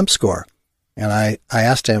for a temp score. And I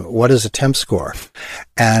asked him, what is a temp score?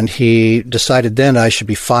 And he decided then I should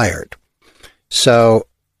be fired. So,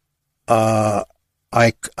 I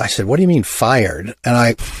said, what do you mean fired? And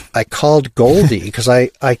I called Goldie because I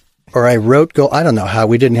wrote I don't know how,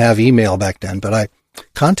 we didn't have email back then, but I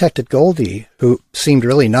contacted Goldie, who seemed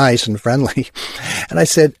really nice and friendly. And I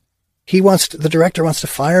said, the director wants to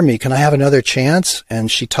fire me. Can I have another chance?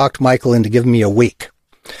 And she talked Michael into giving me a week.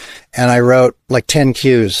 And I wrote like 10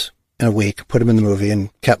 cues in a week, put them in the movie and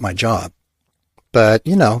kept my job. But,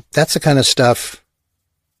 that's the kind of stuff.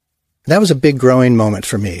 That was a big growing moment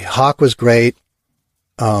for me. Hawk was great.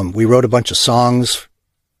 We wrote a bunch of songs,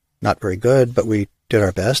 not very good, but we did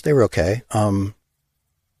our best. They were okay.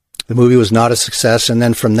 The movie was not a success. And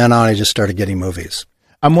then from then on, I just started getting movies.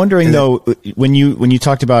 I'm wondering though, when you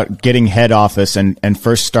talked about getting head office and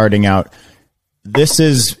first starting out, this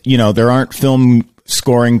is, there aren't film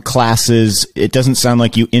scoring classes. It doesn't sound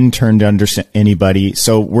like you interned under anybody.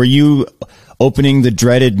 So were you opening the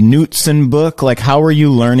dreaded Knutson book? Like, how were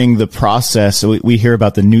you learning the process? So we hear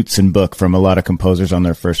about the Knutson book from a lot of composers on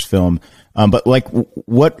their first film. But like,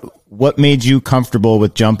 what made you comfortable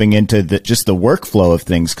with jumping into just the workflow of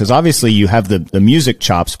things? Because obviously you have the music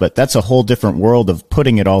chops, but that's a whole different world of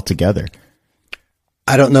putting it all together.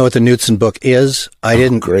 I don't know what the Knutson book is. I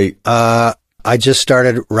didn't. Great. I just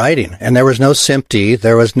started writing, and there was no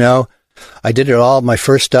SMPTE. I did it all. My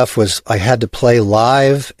first stuff was I had to play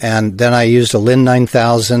live, and then I used a Lin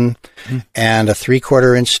 9000 and a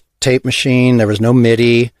 3/4 inch tape machine. There was no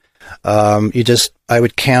MIDI. I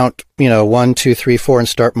would count, 1, 2, 3, 4 and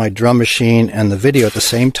start my drum machine and the video at the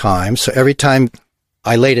same time. So every time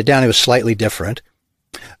I laid it down, it was slightly different.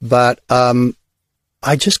 But,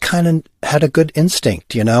 I just kind of had a good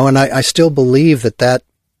instinct, and I still believe that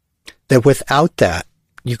without that,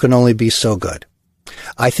 you can only be so good.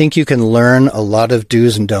 I think you can learn a lot of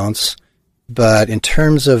do's and don'ts, but in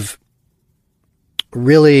terms of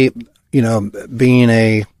really, being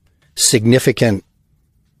a significant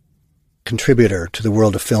contributor to the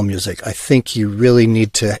world of film music, I think you really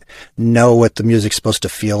need to know what the music's supposed to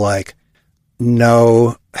feel like,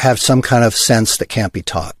 have some kind of sense that can't be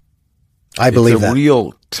taught. I believe that. It's a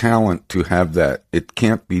real talent to have that. It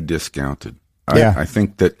can't be discounted. I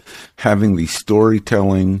think that having the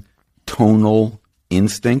storytelling, tonal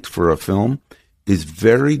instinct for a film is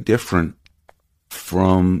very different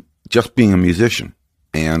from just being a musician.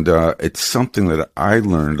 And it's something that I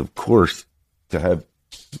learned, of course, to have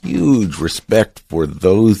huge respect for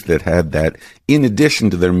those that had that, in addition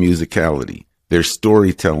to their musicality, their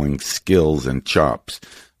storytelling skills and chops.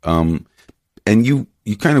 And you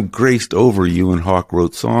kind of graced over. You and Hawk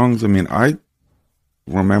wrote songs. I mean, I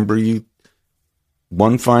remember you.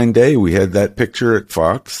 One fine day, we had that picture at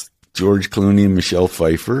Fox, George Clooney and Michelle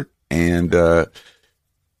Pfeiffer, and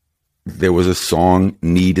there was a song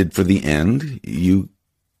needed for the end. You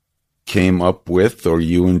came up with, or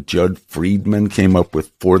you and Judd Friedman came up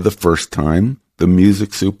with, for the first time. The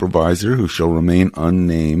music supervisor, who shall remain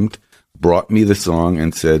unnamed, brought me the song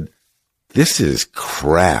and said, "This is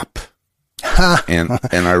crap." and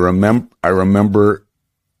I remember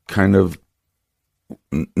kind of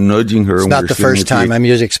nudging her. It's not the first time my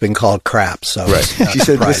music's been called crap. So right. She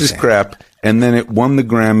said, "This is crap." And then it won the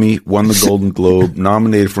Grammy, won the Golden Globe,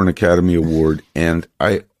 nominated for an Academy Award. And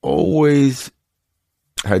I always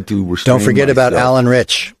had to restrain Don't forget myself. about Alan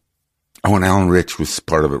Rich. Oh, and Alan Rich was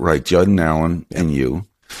part of it, right? Judd and Alan and you.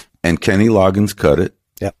 And Kenny Loggins cut it.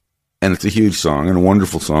 Yep. And it's a huge song and a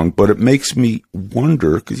wonderful song. But it makes me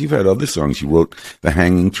wonder, because you've had other songs. You wrote The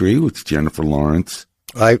Hanging Tree, which Jennifer Lawrence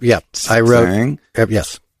I wrote. Yes.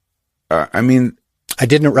 I mean, I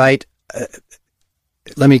didn't write.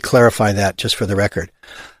 Let me clarify that just for the record.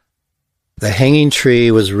 The Hanging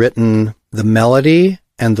Tree was written, the melody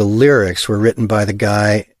and the lyrics were written by the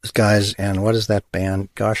guys, and what is that band?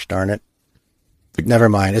 Gosh darn it. Never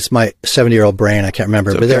mind. It's my 70-year-old brain. I can't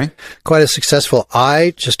remember, but they're quite as successful.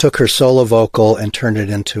 I just took her solo vocal and turned it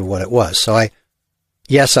into what it was. So I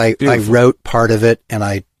wrote part of it and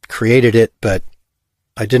I created it, but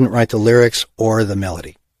I didn't write the lyrics or the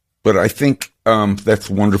melody. But I think that's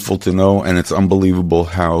wonderful to know, and it's unbelievable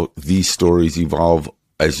how these stories evolve.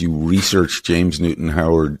 As you research James Newton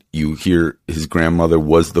Howard, you hear his grandmother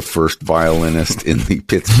was the first violinist in the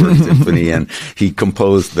Pittsburgh Symphony, and he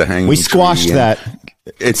composed The Hanging Tree. We squashed that.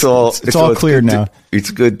 It's all clear now.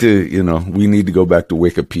 It's good to, we need to go back to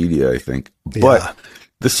Wikipedia, I think. Yeah. But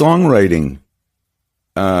the songwriting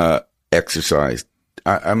exercise,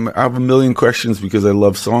 I have a million questions because I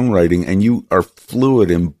love songwriting, and you are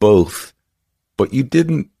fluid in both. But you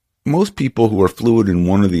didn't. Most people who are fluid in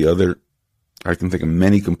one or the other, I can think of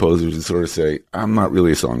many composers who sort of say, "I'm not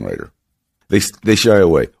really a songwriter." They shy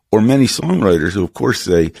away. Or many songwriters who, of course,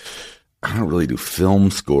 say, "I don't really do film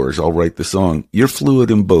scores. I'll write the song." You're fluid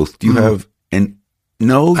in both. Do you have? And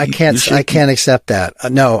no, I can't. I can't accept that.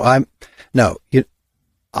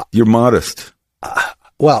 You're modest.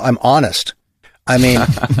 Well, I'm honest. I mean,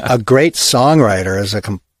 a great songwriter is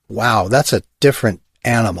wow, that's a different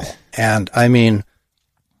animal. And I mean,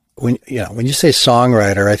 when you say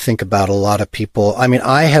songwriter, I think about a lot of people. I mean,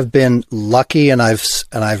 I have been lucky and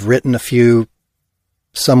I've written a few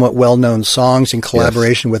somewhat well-known songs in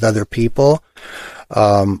collaboration with other people.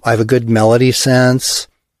 I have a good melody sense.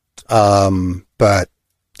 But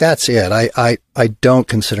that's it. I don't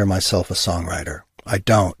consider myself a songwriter. I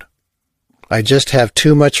don't. I just have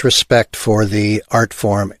too much respect for the art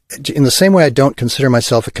form. In the same way I don't consider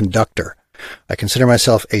myself a conductor. I consider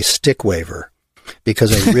myself a stick waver,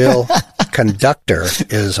 because a real conductor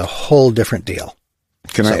is a whole different deal.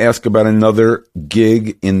 Can I ask about another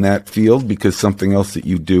gig in that field? Because something else that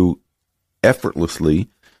you do effortlessly.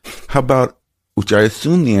 How about, which I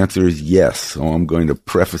assume the answer is yes, so I'm going to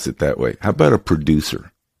preface it that way. How about a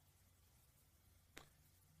producer?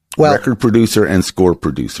 Well, record producer and score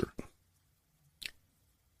producer.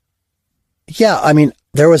 Yeah, I mean,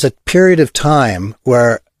 there was a period of time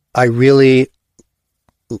where I really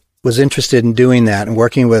was interested in doing that and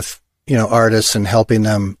working with, artists and helping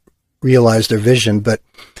them realize their vision. But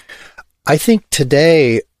I think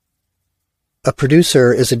today a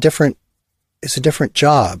producer is a different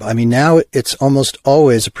job. I mean, now it's almost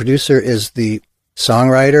always a producer is the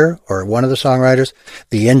songwriter or one of the songwriters,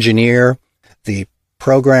 the engineer, the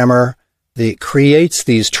programmer, creates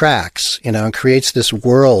these tracks, and creates this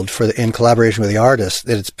world in collaboration with the artist,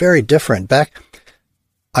 that it's very different.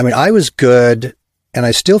 I was good, and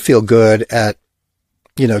I still feel good at,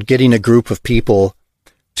 getting a group of people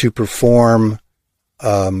to perform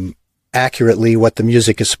accurately what the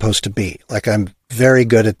music is supposed to be. Like, I'm very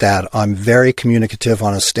good at that. I'm very communicative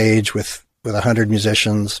on a stage with 100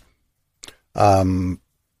 musicians. I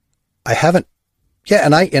haven't,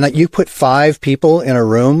 you put 5 people in a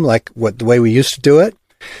room, like the way we used to do it,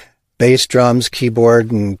 bass, drums,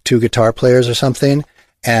 keyboard, and 2 guitar players or something,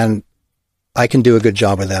 and I can do a good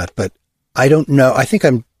job of that. But I don't know. I think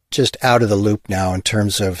I'm just out of the loop now in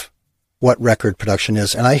terms of what record production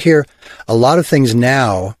is. And I hear a lot of things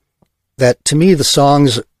now that, to me, the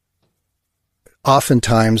songs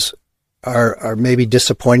oftentimes are maybe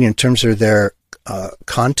disappointing in terms of their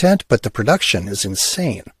content, but the production is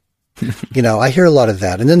insane. I hear a lot of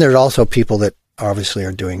that. And then there's also people that obviously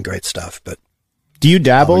are doing great stuff. But do you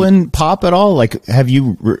dabble in pop at all? Like, have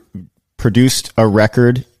you produced a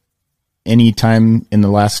record any time in the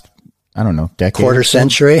last, I don't know, decade? Quarter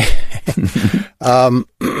century?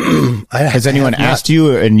 Has anyone asked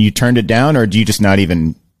you and you turned it down, or do you just not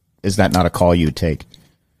even, is that not a call you would take?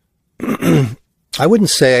 I wouldn't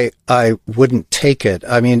say I wouldn't take it.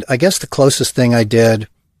 I mean, I guess the closest thing I did,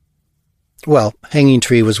 well, Hanging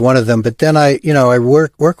Tree was one of them, but then I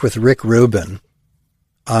worked with Rick Rubin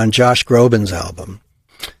on Josh Groban's album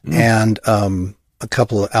and a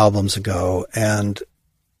couple of albums ago, and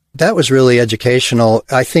that was really educational.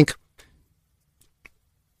 I think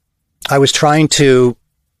I was trying to,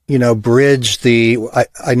 bridge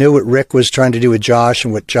I knew what Rick was trying to do with Josh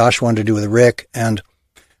and what Josh wanted to do with Rick, and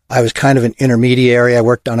I was kind of an intermediary. I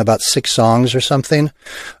worked on about 6 songs or something.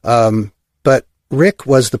 But Rick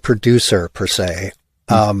was the producer per se.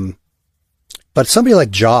 But somebody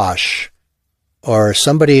like Josh, or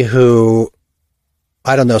somebody who,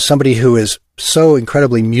 I don't know, somebody who is so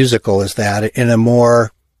incredibly musical as that, in a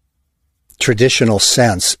more traditional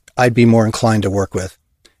sense, I'd be more inclined to work with.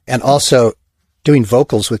 And also, doing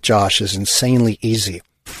vocals with Josh is insanely easy.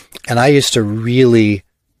 And I used to really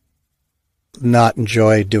not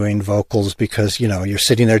enjoy doing vocals because, you're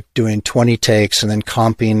sitting there doing 20 takes and then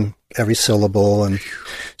comping every syllable. And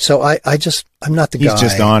so I'm not the guy. He's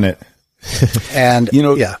just on it. And,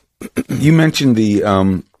 yeah. You mentioned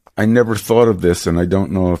I never thought of this, and I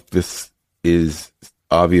don't know if this is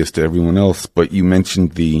obvious to everyone else, but you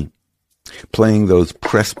mentioned playing those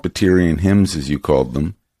Presbyterian hymns, as you called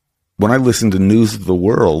them. When I listened to News of the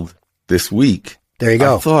World this week, there you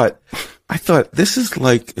go. I thought this is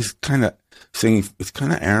like, it's kind of singing, it's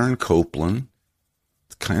kind of Aaron Copland,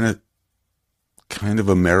 it's kind of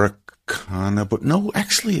Americana, but no,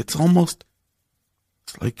 actually it's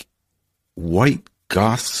like white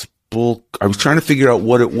gospel. I was trying to figure out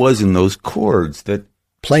what it was in those chords. That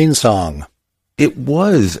plain song. It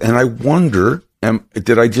was, and I wonder,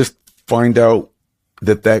 did I just find out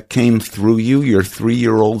that came through you, your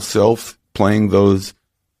 3-year-old self, playing those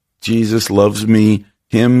Jesus Loves Me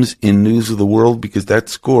hymns in News of the World? Because that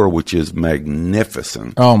score, which is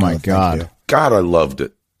magnificent. Oh my God. God, I loved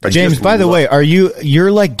it. James, by the way,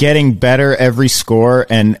 you're like getting better every score,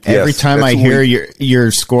 and every time I hear your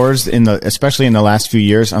scores especially in the last few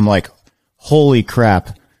years, I'm like, holy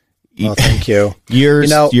crap. Oh, thank you.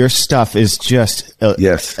 Your stuff is just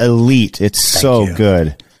elite. It's so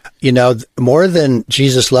good. More than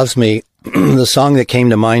Jesus Loves Me, the song that came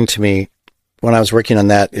to mind to me when I was working on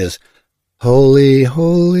that is Holy,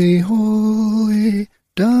 Holy, Holy,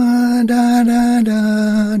 da, da, da,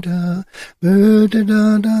 da, da,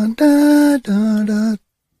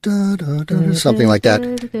 something like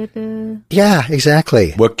that. Yeah,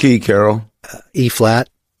 exactly. What key, Carol? E flat.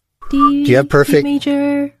 D, Do you have perfect? D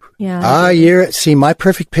major. Yeah. See, my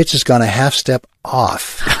perfect pitch has gone a half step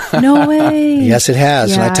off. No way. Yes, it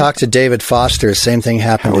has. And I Yeah. talked to David Foster. Same thing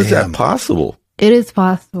happened How to is that him. possible? It is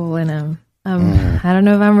possible in him. I don't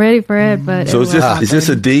know if I'm ready for it, but So it is will this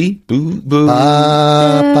a D? Boo, boo.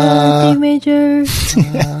 happen. D major.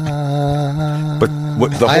 But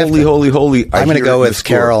what the I have holy. I'm going to go hear it in the with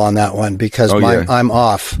score. Carol on that one because Oh, yeah. I'm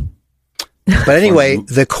off. But anyway,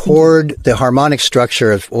 the chord, the harmonic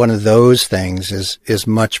structure of one of those things is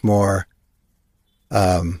much more.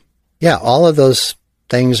 All of those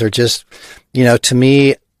things are just, to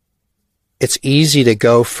me, it's easy to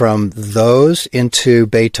go from those into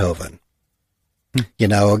Beethoven.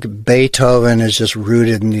 Beethoven is just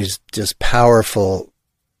rooted in these just powerful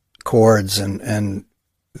chords and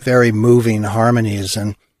very moving harmonies.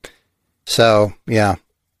 And so, yeah.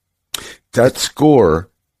 That score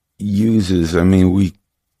uses, we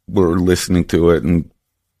were listening to it and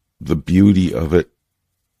the beauty of it.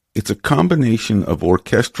 It's a combination of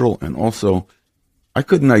orchestral and also, I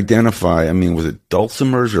couldn't identify, was it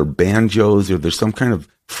dulcimers or banjos, or there's some kind of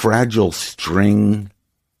fragile string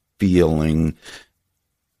feeling.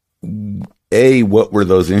 What were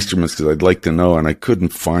those instruments? Because I'd like to know, and I couldn't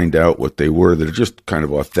find out what they were. They're just kind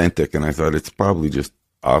of authentic, and I thought it's probably just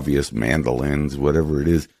obvious mandolins, whatever it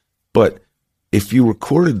is. But if you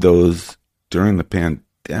recorded those during the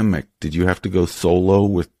pandemic, did you have to go solo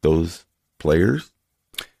with those players?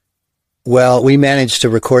 Well, we managed to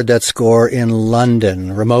record that score in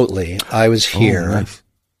London remotely. I was here. Oh, nice.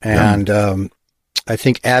 And I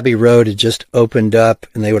think Abbey Road had just opened up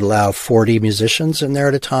and they would allow 40 musicians in there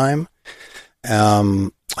at a time.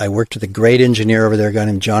 I worked with a great engineer over there, a guy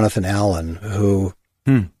named Jonathan Allen, who,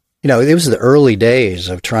 it was the early days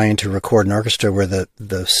of trying to record an orchestra where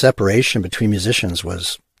the separation between musicians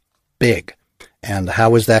was big. And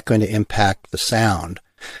how was that going to impact the sound?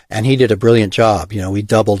 And he did a brilliant job. We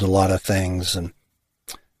doubled a lot of things.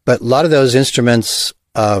 But a lot of those instruments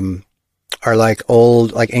are like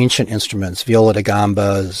ancient instruments, viola da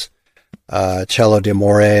gambas, cello de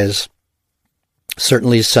amores,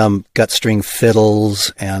 certainly some gut string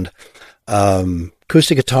fiddles and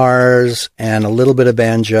acoustic guitars and a little bit of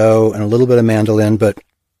banjo and a little bit of mandolin. But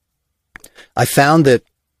I found that,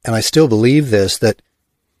 and I still believe this, that,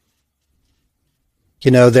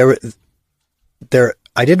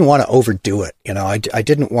 I didn't want to overdo it. I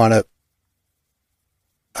didn't want to,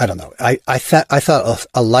 I don't know. I thought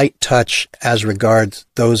a light touch as regards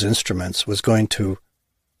those instruments was going to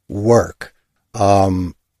work.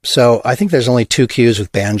 So I think there's only 2 cues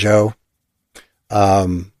with banjo.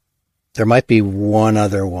 There might be one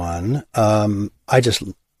other one. I just,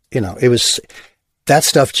 it was, that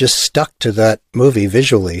stuff just stuck to that movie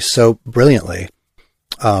visually so brilliantly.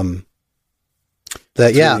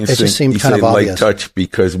 It just seemed kind of obvious. Light touch,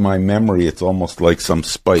 because my memory, it's almost like some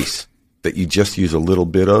spice that you just use a little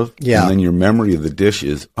bit of. Yeah. And then your memory of the dish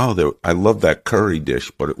is, I love that curry dish,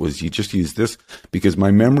 but it was, you just use this, because my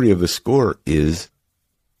memory of the score is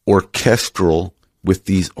orchestral with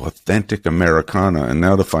these authentic Americana. And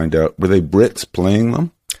now to find out, were they Brits playing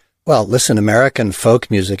them? Well, listen, American folk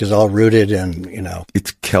music is all rooted in,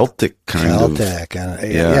 it's Celtic kind of. Celtic. And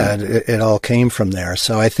it all came from there.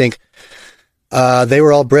 So I think, they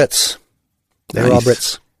were all Brits. They were all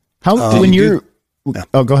Brits. How, when you're,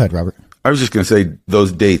 oh, go ahead, Robert. I was just going to say,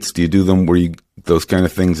 those dates, do you do them where those kind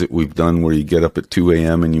of things that we've done where you get up at 2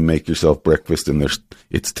 a.m. and you make yourself breakfast and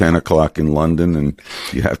it's 10 o'clock in London and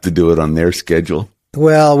you have to do it on their schedule?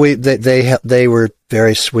 Well, they were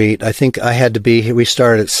very sweet. I think I had to be here. We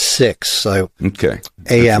started at 6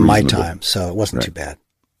 a.m. my time, so it wasn't too bad.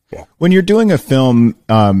 Yeah. When you're doing a film,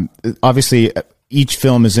 obviously each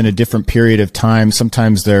film is in a different period of time.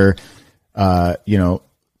 Sometimes they're,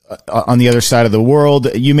 on the other side of the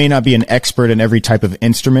world. You may not be an expert in every type of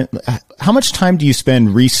instrument. How much time do you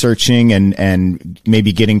spend researching and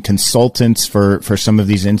maybe getting consultants for some of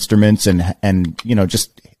these instruments and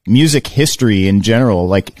just music history in general?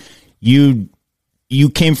 Like you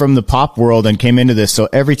came from the pop world and came into this. So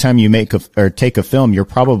every time you take a film, you're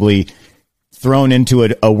probably thrown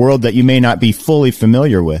into a world that you may not be fully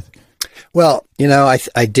familiar with. Well,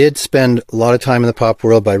 I did spend a lot of time in the pop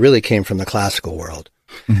world, but I really came from the classical world.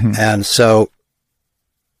 Mm-hmm. And so,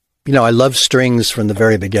 I loved strings from the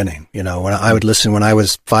very beginning. When I would listen, when I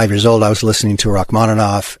was 5 years old, I was listening to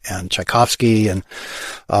Rachmaninoff and Tchaikovsky. And,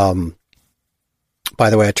 by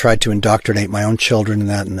the way, I tried to indoctrinate my own children in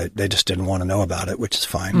that, and they just didn't want to know about it, which is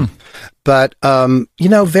fine. But,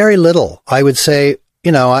 very little. I would say,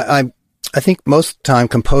 I think most of the time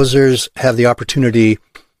composers have the opportunity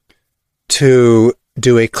to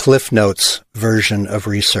do a Cliff Notes version of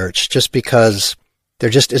research just because there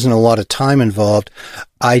just isn't a lot of time involved.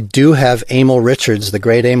 I do have Emil Richards, the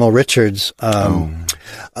great Emil Richards,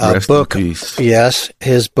 book. Yes,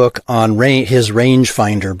 his book on his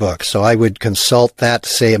rangefinder book. So I would consult that to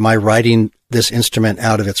say, am I writing this instrument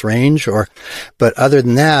out of its range? But other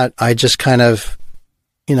than that, I just kind of,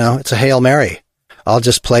 it's a Hail Mary. I'll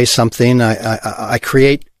just play something. I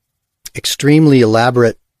create extremely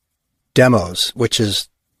elaborate demos, which is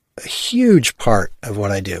a huge part of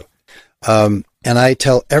what I do. And I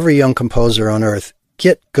tell every young composer on earth,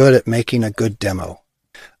 get good at making a good demo.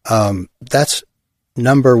 That's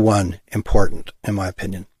number one important, in my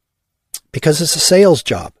opinion, because it's a sales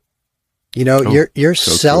job. You're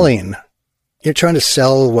so selling. True. You're trying to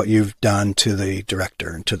sell what you've done to the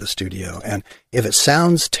director and to the studio. And if it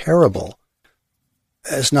sounds terrible,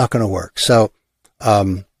 it's not going to work. So,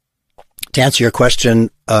 to answer your question,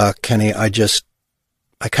 Kenny, I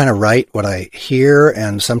kind of write what I hear,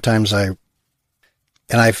 and sometimes I've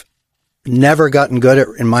never gotten good at,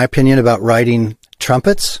 in my opinion, about writing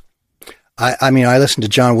trumpets. I listen to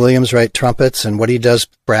John Williams write trumpets, and what he does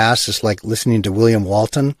brass is like listening to William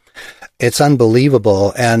Walton. It's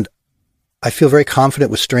unbelievable, and I feel very confident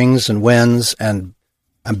with strings and winds, and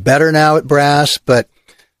I'm better now at brass, but,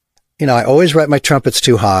 I always write my trumpets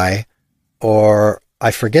too high, or I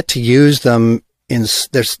forget to use them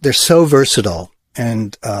they're so versatile.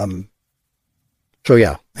 And, so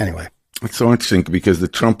yeah, anyway. It's so interesting because the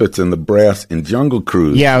trumpets and the brass in Jungle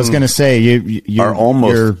Cruise. Yeah, I was going to say you are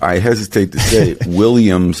almost, I hesitate to say it,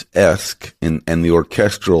 Williams-esque and the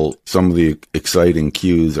orchestral, some of the exciting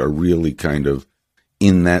cues are really kind of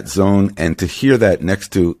in that zone. And to hear that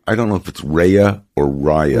next to, I don't know if it's Raya or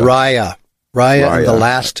Raya. Raya and the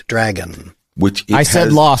Last Dragon. Which I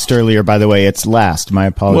said lost earlier, by the way. It's last. My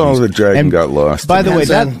apologies. Well, the dragon got lost. By the way,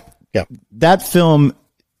 that film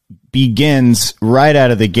begins right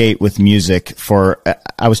out of the gate with music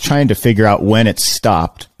I was trying to figure out when it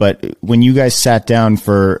stopped, but when you guys sat down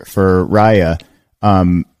for Raya,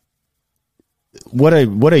 what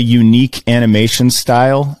a unique animation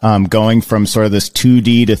style, going from sort of this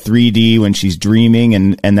 2D to 3D when she's dreaming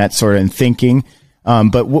and that sort of thinking.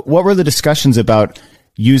 But what were the discussions about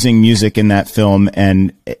using music in that film?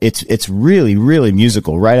 And it's really, really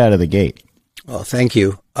musical right out of the gate. Well, thank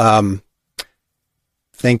you.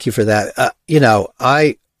 Thank you for that.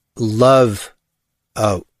 I love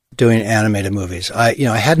doing animated movies. I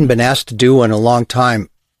hadn't been asked to do one in a long time.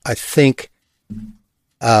 I think,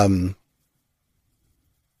 I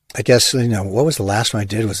guess, what was the last one I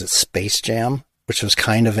did? Was it Space Jam, which was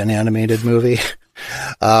kind of an animated movie?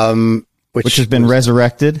 Which has been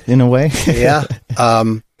resurrected in a way. Yeah.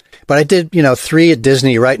 But I did, 3 at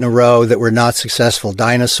Disney right in a row that were not successful: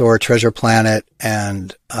 Dinosaur, Treasure Planet,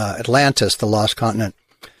 and Atlantis, The Lost Continent.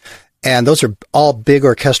 And those are all big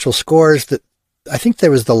orchestral scores that I think there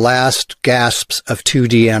was the last gasps of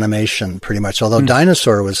 2D animation pretty much, although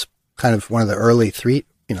Dinosaur was kind of one of the early 3,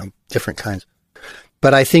 different kinds.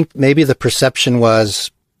 But I think maybe the perception was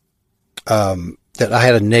that I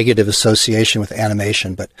had a negative association with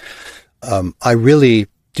animation, but I really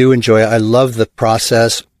do enjoy it. I love the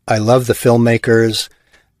process. I love the filmmakers.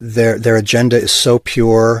 Their agenda is so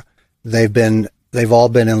pure. They've all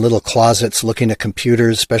been in little closets looking at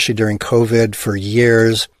computers, especially during COVID, for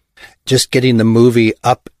years, just getting the movie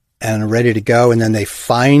up and ready to go. And then they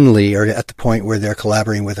finally are at the point where they're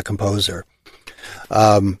collaborating with a composer.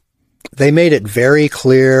 They made it very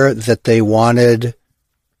clear that they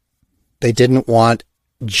didn't want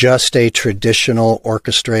just a traditional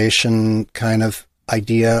orchestration kind of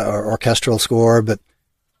idea or orchestral score, but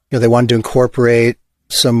they wanted to incorporate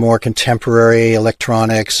some more contemporary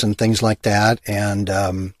electronics and things like that, and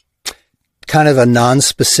kind of a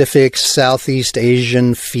non-specific Southeast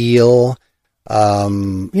Asian feel.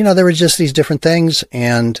 There were just these different things,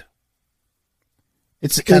 and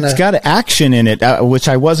it's got action in it, which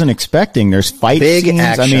I wasn't expecting. There's fight scenes.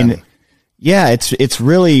 Action. Yeah, it's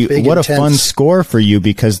really big, what intense. A fun score for you,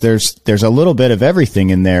 because there's a little bit of everything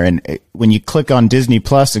in there. And when you click on Disney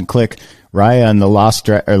Plus and click Raya and the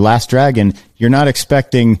Last Dragon, you're not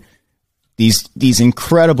expecting these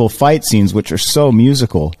incredible fight scenes, which are so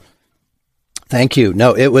musical. Thank you.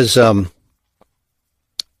 No, it was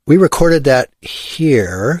we recorded that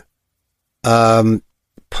here not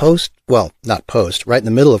post, right in the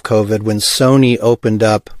middle of COVID, when Sony opened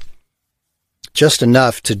up just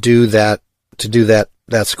enough to do that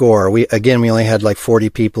score. We only had like 40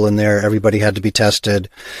 people in there. Everybody had to be tested.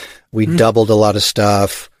 We doubled a lot of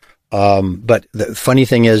stuff. But the funny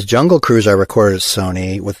thing is, Jungle Cruise I recorded at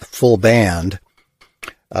Sony with the full band,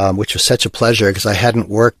 which was such a pleasure because I hadn't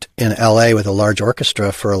worked in LA with a large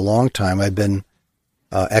orchestra for a long time. I'd been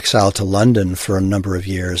exiled to London for a number of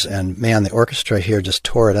years, and man, the orchestra here just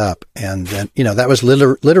tore it up. And then, that was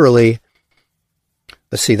literally,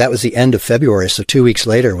 let's see, that was the end of February. So 2 weeks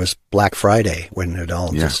later was Black Friday when it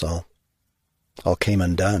all just all came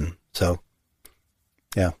undone. So,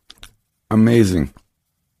 yeah. Amazing.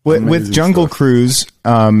 With Jungle Cruise,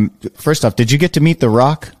 first off, did you get to meet The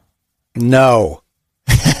Rock? No.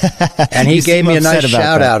 And he gave me a nice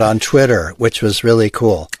shout out on Twitter, which was really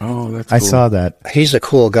cool. Oh, that's cool. I saw that. He's a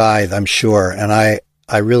cool guy, I'm sure. And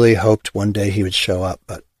I really hoped one day he would show up,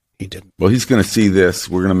 but he didn't. Well, he's going to see this.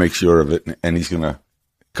 We're going to make sure of it. And he's going to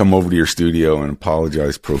come over to your studio and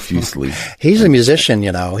apologize profusely. He's a musician,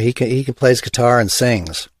 he can play his guitar and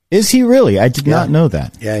sings. Is he really? I did not know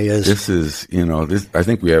that. Yeah, he is. This is, I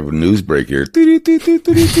think we have a news break here.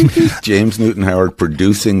 James Newton Howard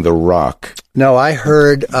producing The Rock. No, I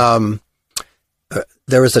heard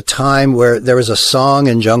there was a time where there was a song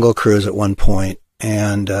in Jungle Cruise at one point,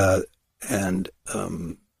 and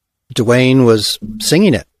Dwayne was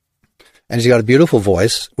singing it. And he's got a beautiful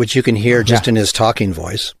voice, which you can hear just in his talking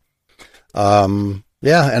voice.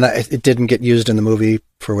 It didn't get used in the movie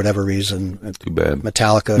for whatever reason. Too bad.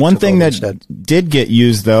 Metallica. One thing that instead. did get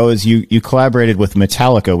used, though, is you collaborated with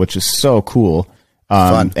Metallica, which is so cool.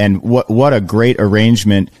 Fun. And what a great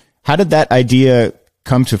arrangement. How did that idea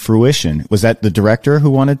come to fruition? Was that the director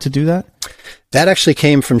who wanted to do that? That actually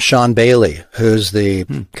came from Sean Bailey, who's the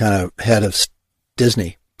kind of head of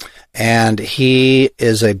Disney. And he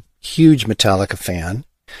is a huge Metallica fan.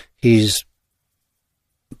 He's,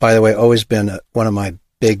 by the way, always been one of my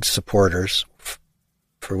big supporters,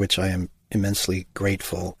 for which I am immensely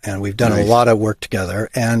grateful. And we've done a lot of work together.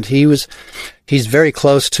 And he's very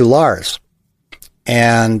close to Lars.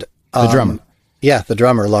 And the drummer. Yeah, the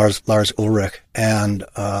drummer, Lars Ulrich. And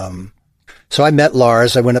so I met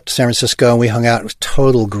Lars. I went up to San Francisco and we hung out. It was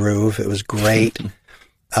total groove. It was great.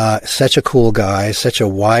 Such a cool guy, such a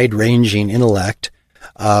wide-ranging intellect.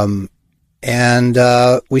 And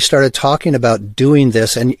we started talking about doing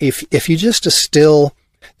this. And if you just distill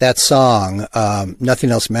that song, Nothing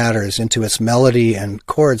Else Matters, into its melody and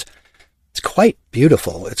chords, it's quite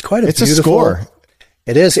beautiful. It's quite a beautiful score.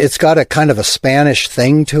 It is. It's got a kind of a Spanish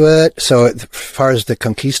thing to it. So as far as the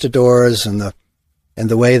conquistadors and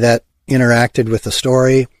the way that interacted with the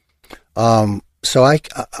story, so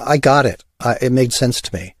I got it. It made sense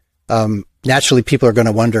to me. Naturally, people are going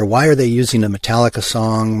to wonder, why are they using a Metallica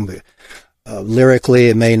song? Lyrically,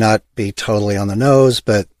 it may not be totally on the nose,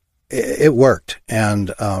 but it worked.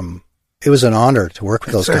 And it was an honor to work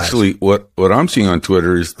with those guys. Actually, what I'm seeing on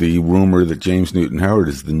Twitter is the rumor that James Newton Howard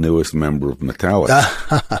is the newest member of Metallica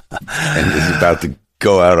and is about to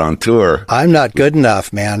go out on tour. I'm not good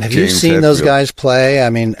enough, man. Have you seen those guys play?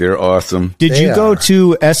 I mean, they're awesome. Did you go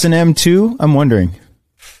to S&M too? I'm wondering.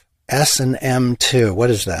 S&M 2.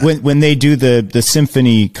 What is that? When they do the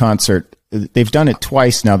symphony concert, they've done it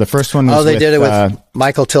twice now. The first one was they did it with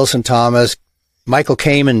Michael Tilson Thomas. Michael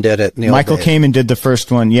Kamen did it. Michael Kamen did the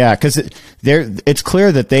first one, yeah, because it's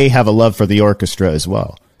clear that they have a love for the orchestra as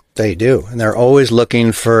well. They do, and they're always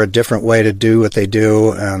looking for a different way to do what they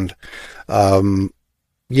do. And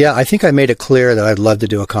I think I made it clear that I'd love to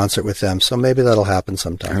do a concert with them, so maybe that'll happen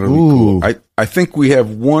sometime. That'll be cool. I think we have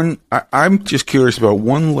one. I'm just curious about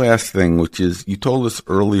one last thing, which is you told us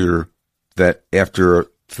earlier that after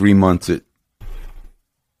 3 months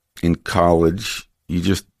in college,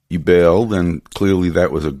 you bailed, and clearly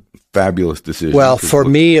that was a fabulous decision. Well, for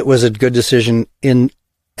me, it was a good decision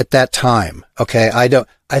at that time. Okay.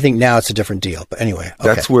 I think now it's a different deal, but anyway.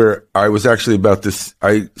 Okay. That's where I was actually about this.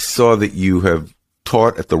 I saw that you have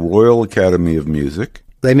taught at the Royal Academy of Music.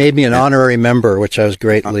 They made me an honorary member, which I was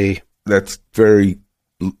greatly. That's very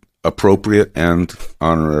appropriate and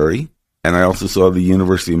honorary. And I also saw the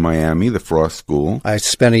University of Miami, the Frost School. I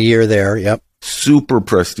spent a year there. Yep. Super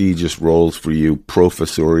prestigious roles for you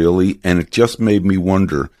professorially, and it just made me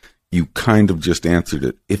wonder, you kind of just answered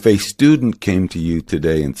it. If a student came to you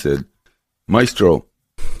today and said, Maestro,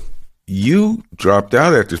 you dropped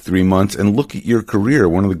out after 3 months and look at your career,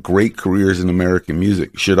 one of the great careers in American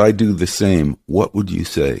music. Should I do the same? What would you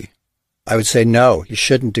say? I would say, no, you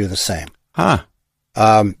shouldn't do the same. Huh.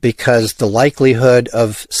 Because the likelihood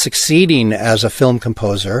of succeeding as a film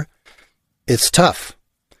composer, it's tough.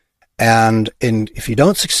 And if you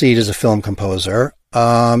don't succeed as a film composer,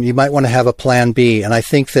 you might want to have a plan B. And I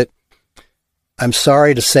think that, I'm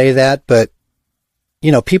sorry to say that, but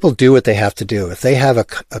people do what they have to do. If they have a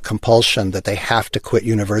compulsion that they have to quit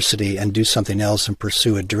university and do something else and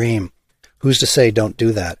pursue a dream, who's to say don't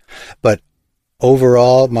do that? But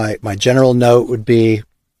overall, my general note would be,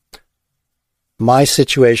 my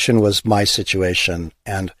situation was my situation,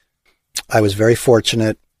 and I was very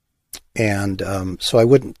fortunate, and so I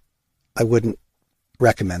wouldn't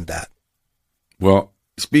recommend that. Well,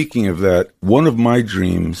 speaking of that, one of my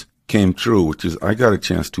dreams came true, which is I got a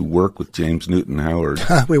chance to work with James Newton Howard.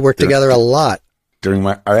 We worked together a lot.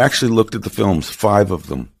 I actually looked at the films, 5 of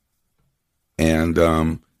them. And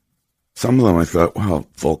some of them I thought, wow,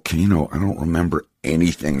 Volcano, I don't remember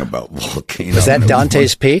anything about Volcano. Was that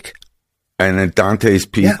Dante's Peak? And then Dante's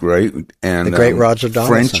Peak, right? And the great Roger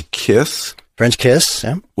Donaldson. French Kiss. French Kiss,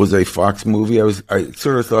 yeah. Was a Fox movie. I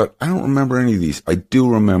sort of thought, I don't remember any of these. I do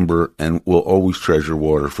remember and will always treasure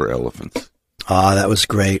Water for Elephants. Ah, that was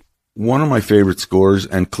great. One of my favorite scores,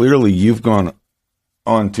 and clearly you've gone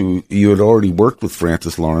on to, you had already worked with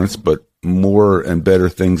Francis Lawrence, but more and better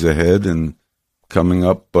things ahead and coming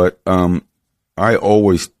up. But I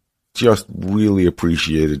always just really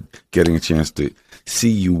appreciated getting a chance to see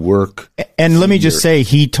you work. And let me just say,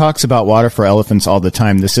 he talks about Water for Elephants all the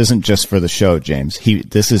time. This isn't just for the show, James.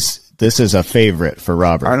 This is a favorite for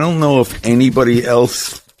Robert. I don't know if anybody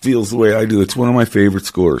else feels the way I do. It's one of my favorite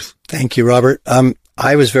scores. Thank you, Robert.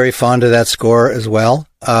 I was very fond of that score as well.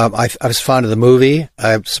 I was fond of the movie.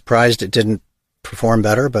 I'm surprised it didn't perform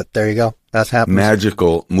better, but there you go. That happens.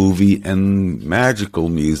 Magical movie and magical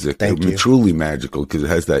music. Thank you. Truly magical, because it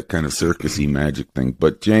has that kind of circusy magic thing.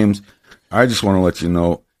 But James, I just want to let you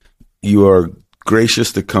know, you are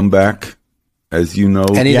gracious to come back. As you know,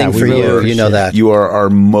 anything for you, you know that. You are our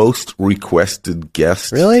most requested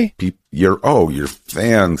guest. Really? Your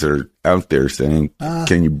fans are out there saying,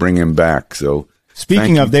 can you bring him back? So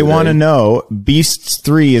speaking of, they want to know, Beasts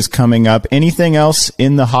 3 is coming up. Anything else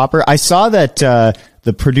in the hopper? I saw that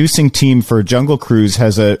the producing team for Jungle Cruise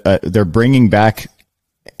has they're bringing back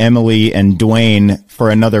Emily and Dwayne for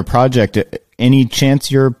another project. Any chance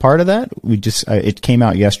you're part of that? It came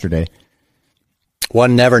out yesterday.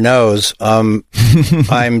 One never knows. A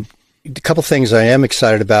couple things I am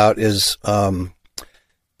excited about is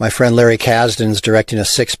my friend Larry Kasdan's directing a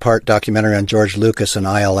 6-part documentary on George Lucas and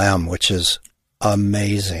ILM, which is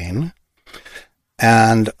amazing.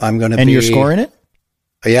 And I'm going to And you're scoring it?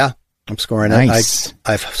 Yeah, I'm scoring nice. it.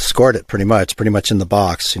 I've scored it pretty much in the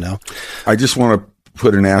box, you know. I just want to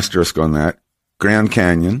put an asterisk on that. Grand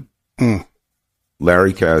Canyon,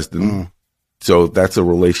 Larry Kasdan. So that's a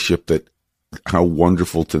relationship that, how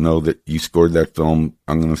wonderful to know that you scored that film,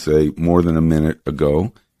 I'm going to say, more than a minute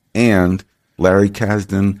ago. And Larry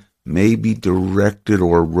Kasdan maybe directed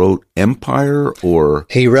or wrote Empire, or...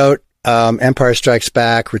 He wrote Empire Strikes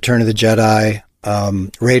Back, Return of the Jedi,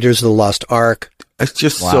 Raiders of the Lost Ark. It's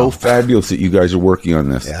just so fabulous that you guys are working on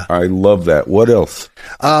this. Yeah. I love that. What else?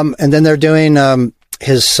 And then they're doing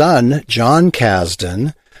his son, John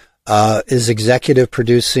Kasdan, is executive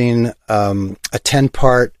producing a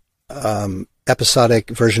 10-part episodic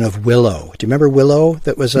version of Willow. Do you remember Willow?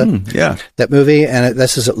 That was that movie, and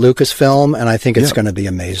this is at Lucasfilm, and I think it's going to be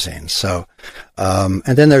amazing. So, and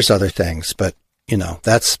then there's other things, but you know,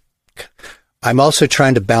 I'm also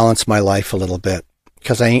trying to balance my life a little bit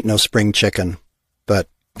because I ain't no spring chicken. But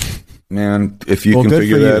man, if you can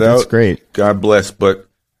figure that out, great. God bless. But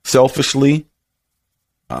selfishly,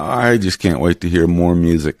 I just can't wait to hear more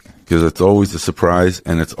music, because it's always a surprise,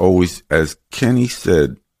 and it's always, as Kenny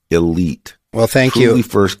said, elite. Well, thank Truly you.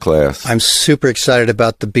 First class. I'm super excited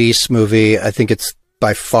about the Beast movie. I think it's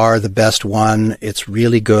by far the best one. It's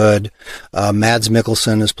really good. Mads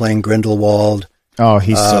Mikkelsen is playing Grindelwald. Oh,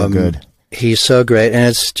 he's so good. He's so great. And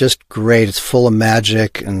it's just great. It's full of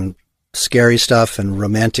magic and scary stuff and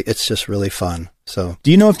romantic. It's just really fun. So,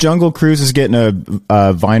 do you know if Jungle Cruise is getting a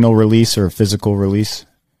vinyl release or a physical release?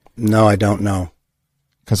 No, I don't know.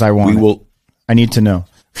 Because I want I need to know.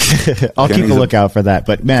 I'll keep a lookout for that.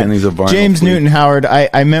 But man, James Newton Howard,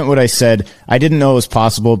 I meant what I said. I didn't know it was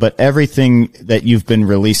possible, but everything that you've been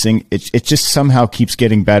releasing, it just somehow keeps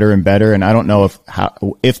getting better and better. And I don't know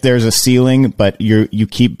if there's a ceiling, but you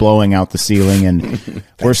keep blowing out the ceiling. And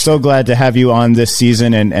we're so glad to have you on this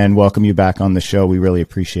season and welcome you back on the show. We really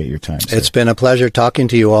appreciate your time. It's been a pleasure talking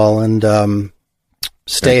to you all, and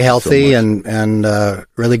stay healthy, and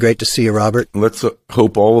really great to see you, Robert. Let's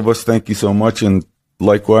hope all of us. Thank you so much, and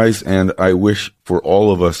likewise, and I wish for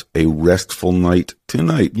all of us a restful night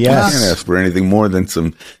tonight. Yes. I can't ask for anything more than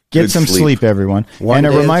some Get good some sleep, everyone. One and a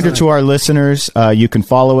day at a reminder time. to our listeners, you can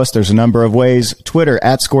follow us. There's a number of ways. Twitter,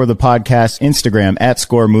 @Score the Podcast. Instagram,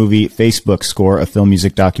 @Score Movie. Facebook, Score, a film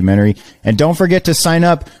music documentary. And don't forget to sign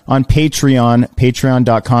up on Patreon,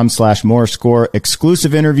 patreon.com/morescore.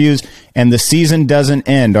 Exclusive interviews. And the season doesn't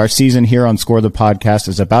end. Our season here on Score the Podcast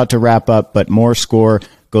is about to wrap up, but More Score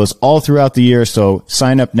goes all throughout the year, so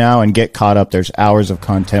sign up now and get caught up. There's hours of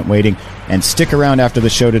content waiting. And stick around after the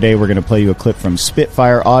show today. We're going to play you a clip from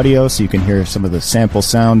Spitfire Audio so you can hear some of the sample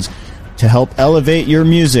sounds to help elevate your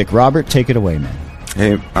music. Robert, take it away, man.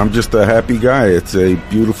 Hey, I'm just a happy guy. It's a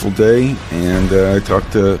beautiful day, and I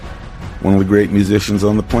talked to one of the great musicians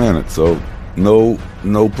on the planet, so no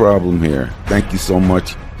problem here. Thank you so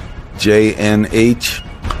much, JNH.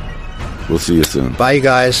 We'll see you soon. Bye, you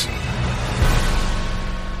guys.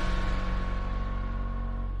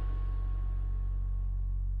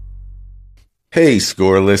 Hey,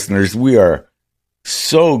 Score listeners, we are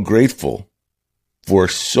so grateful for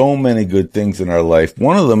so many good things in our life.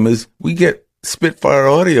 One of them is we get Spitfire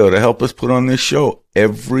Audio to help us put on this show.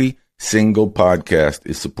 Every single podcast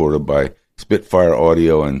is supported by Spitfire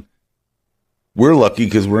Audio, and we're lucky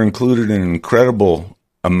because we're included in an incredible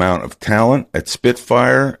amount of talent at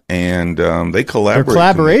Spitfire, and they collaborate. They're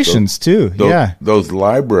collaborations, too. Yeah. Those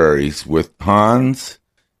libraries with Hans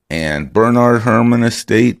and Bernard Herrmann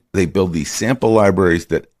Estate, they build these sample libraries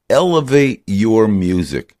that elevate your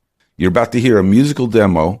music. You're about to hear a musical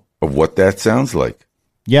demo of what that sounds like.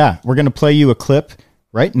 Yeah, we're going to play you a clip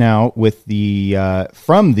right now with the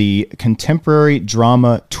from the Contemporary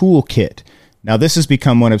Drama Toolkit. Now, this has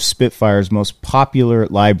become one of Spitfire's most popular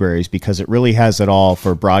libraries because it really has it all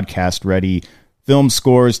for broadcast-ready film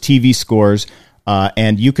scores, TV scores,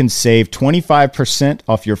 and you can save 25%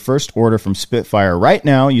 off your first order from Spitfire right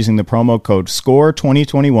now using the promo code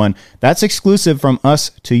SCORE2021. That's exclusive from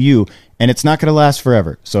us to you, and it's not going to last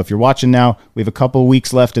forever. So if you're watching now, we have a couple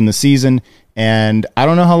weeks left in the season, and I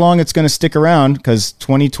don't know how long it's going to stick around because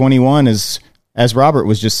 2021 is, as Robert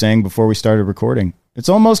was just saying before we started recording, it's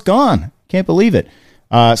almost gone. Can't believe it.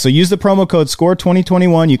 So use the promo code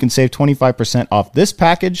SCORE2021. You can save 25% off this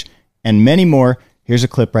package and many more. Here's a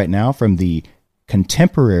clip right now from the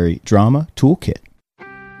Contemporary Drama Toolkit.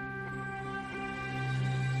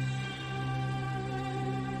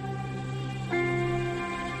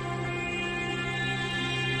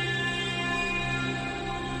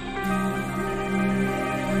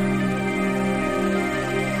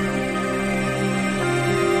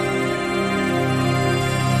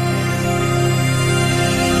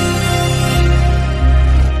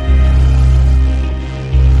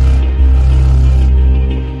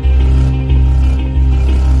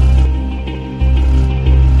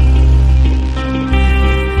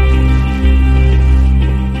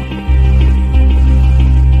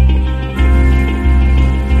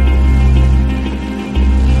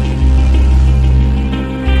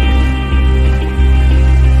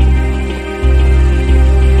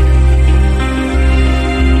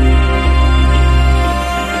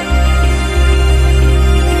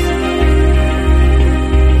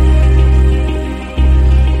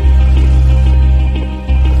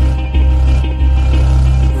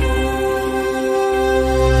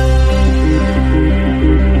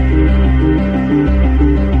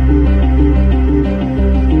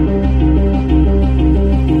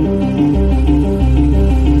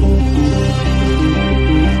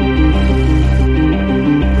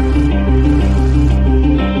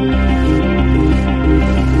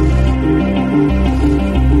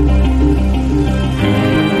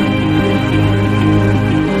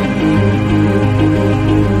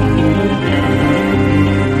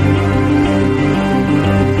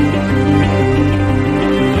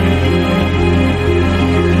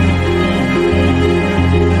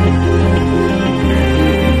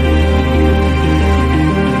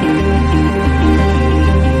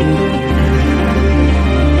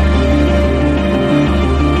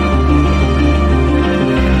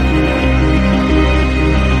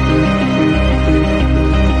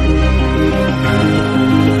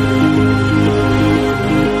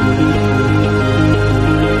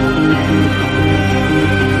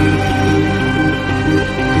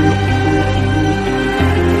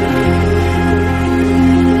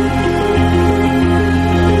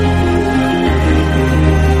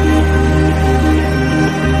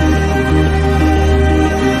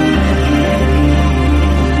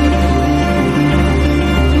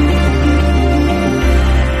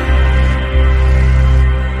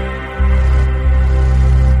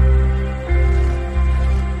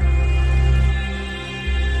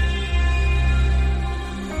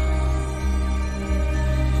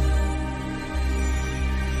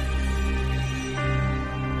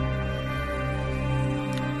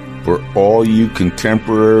 for all you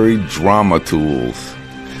contemporary drama tools.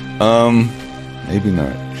 Maybe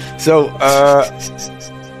not. So,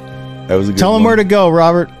 that was a good Tell them one. where to go,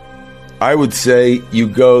 Robert. I would say you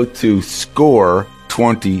go to Score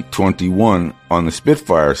 2021 on the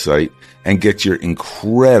Spitfire site and get your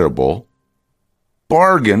incredible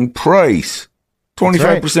bargain price.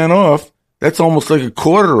 25% off. That's almost like a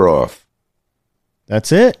quarter off.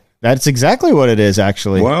 That's it. That's exactly what it is,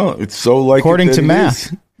 actually. Wow, it's so like According it to that it math.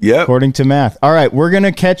 is. Yep. According to math. All right, we're going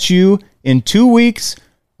to catch you in 2 weeks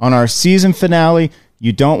on our season finale.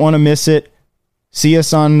 You don't want to miss it. See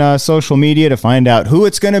us on social media to find out who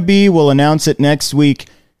it's going to be. We'll announce it next week.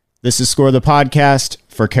 This is Score the Podcast.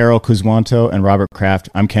 For Carol Cuswanto and Robert Kraft,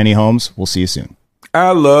 I'm Kenny Holmes. We'll see you soon.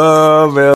 I love it.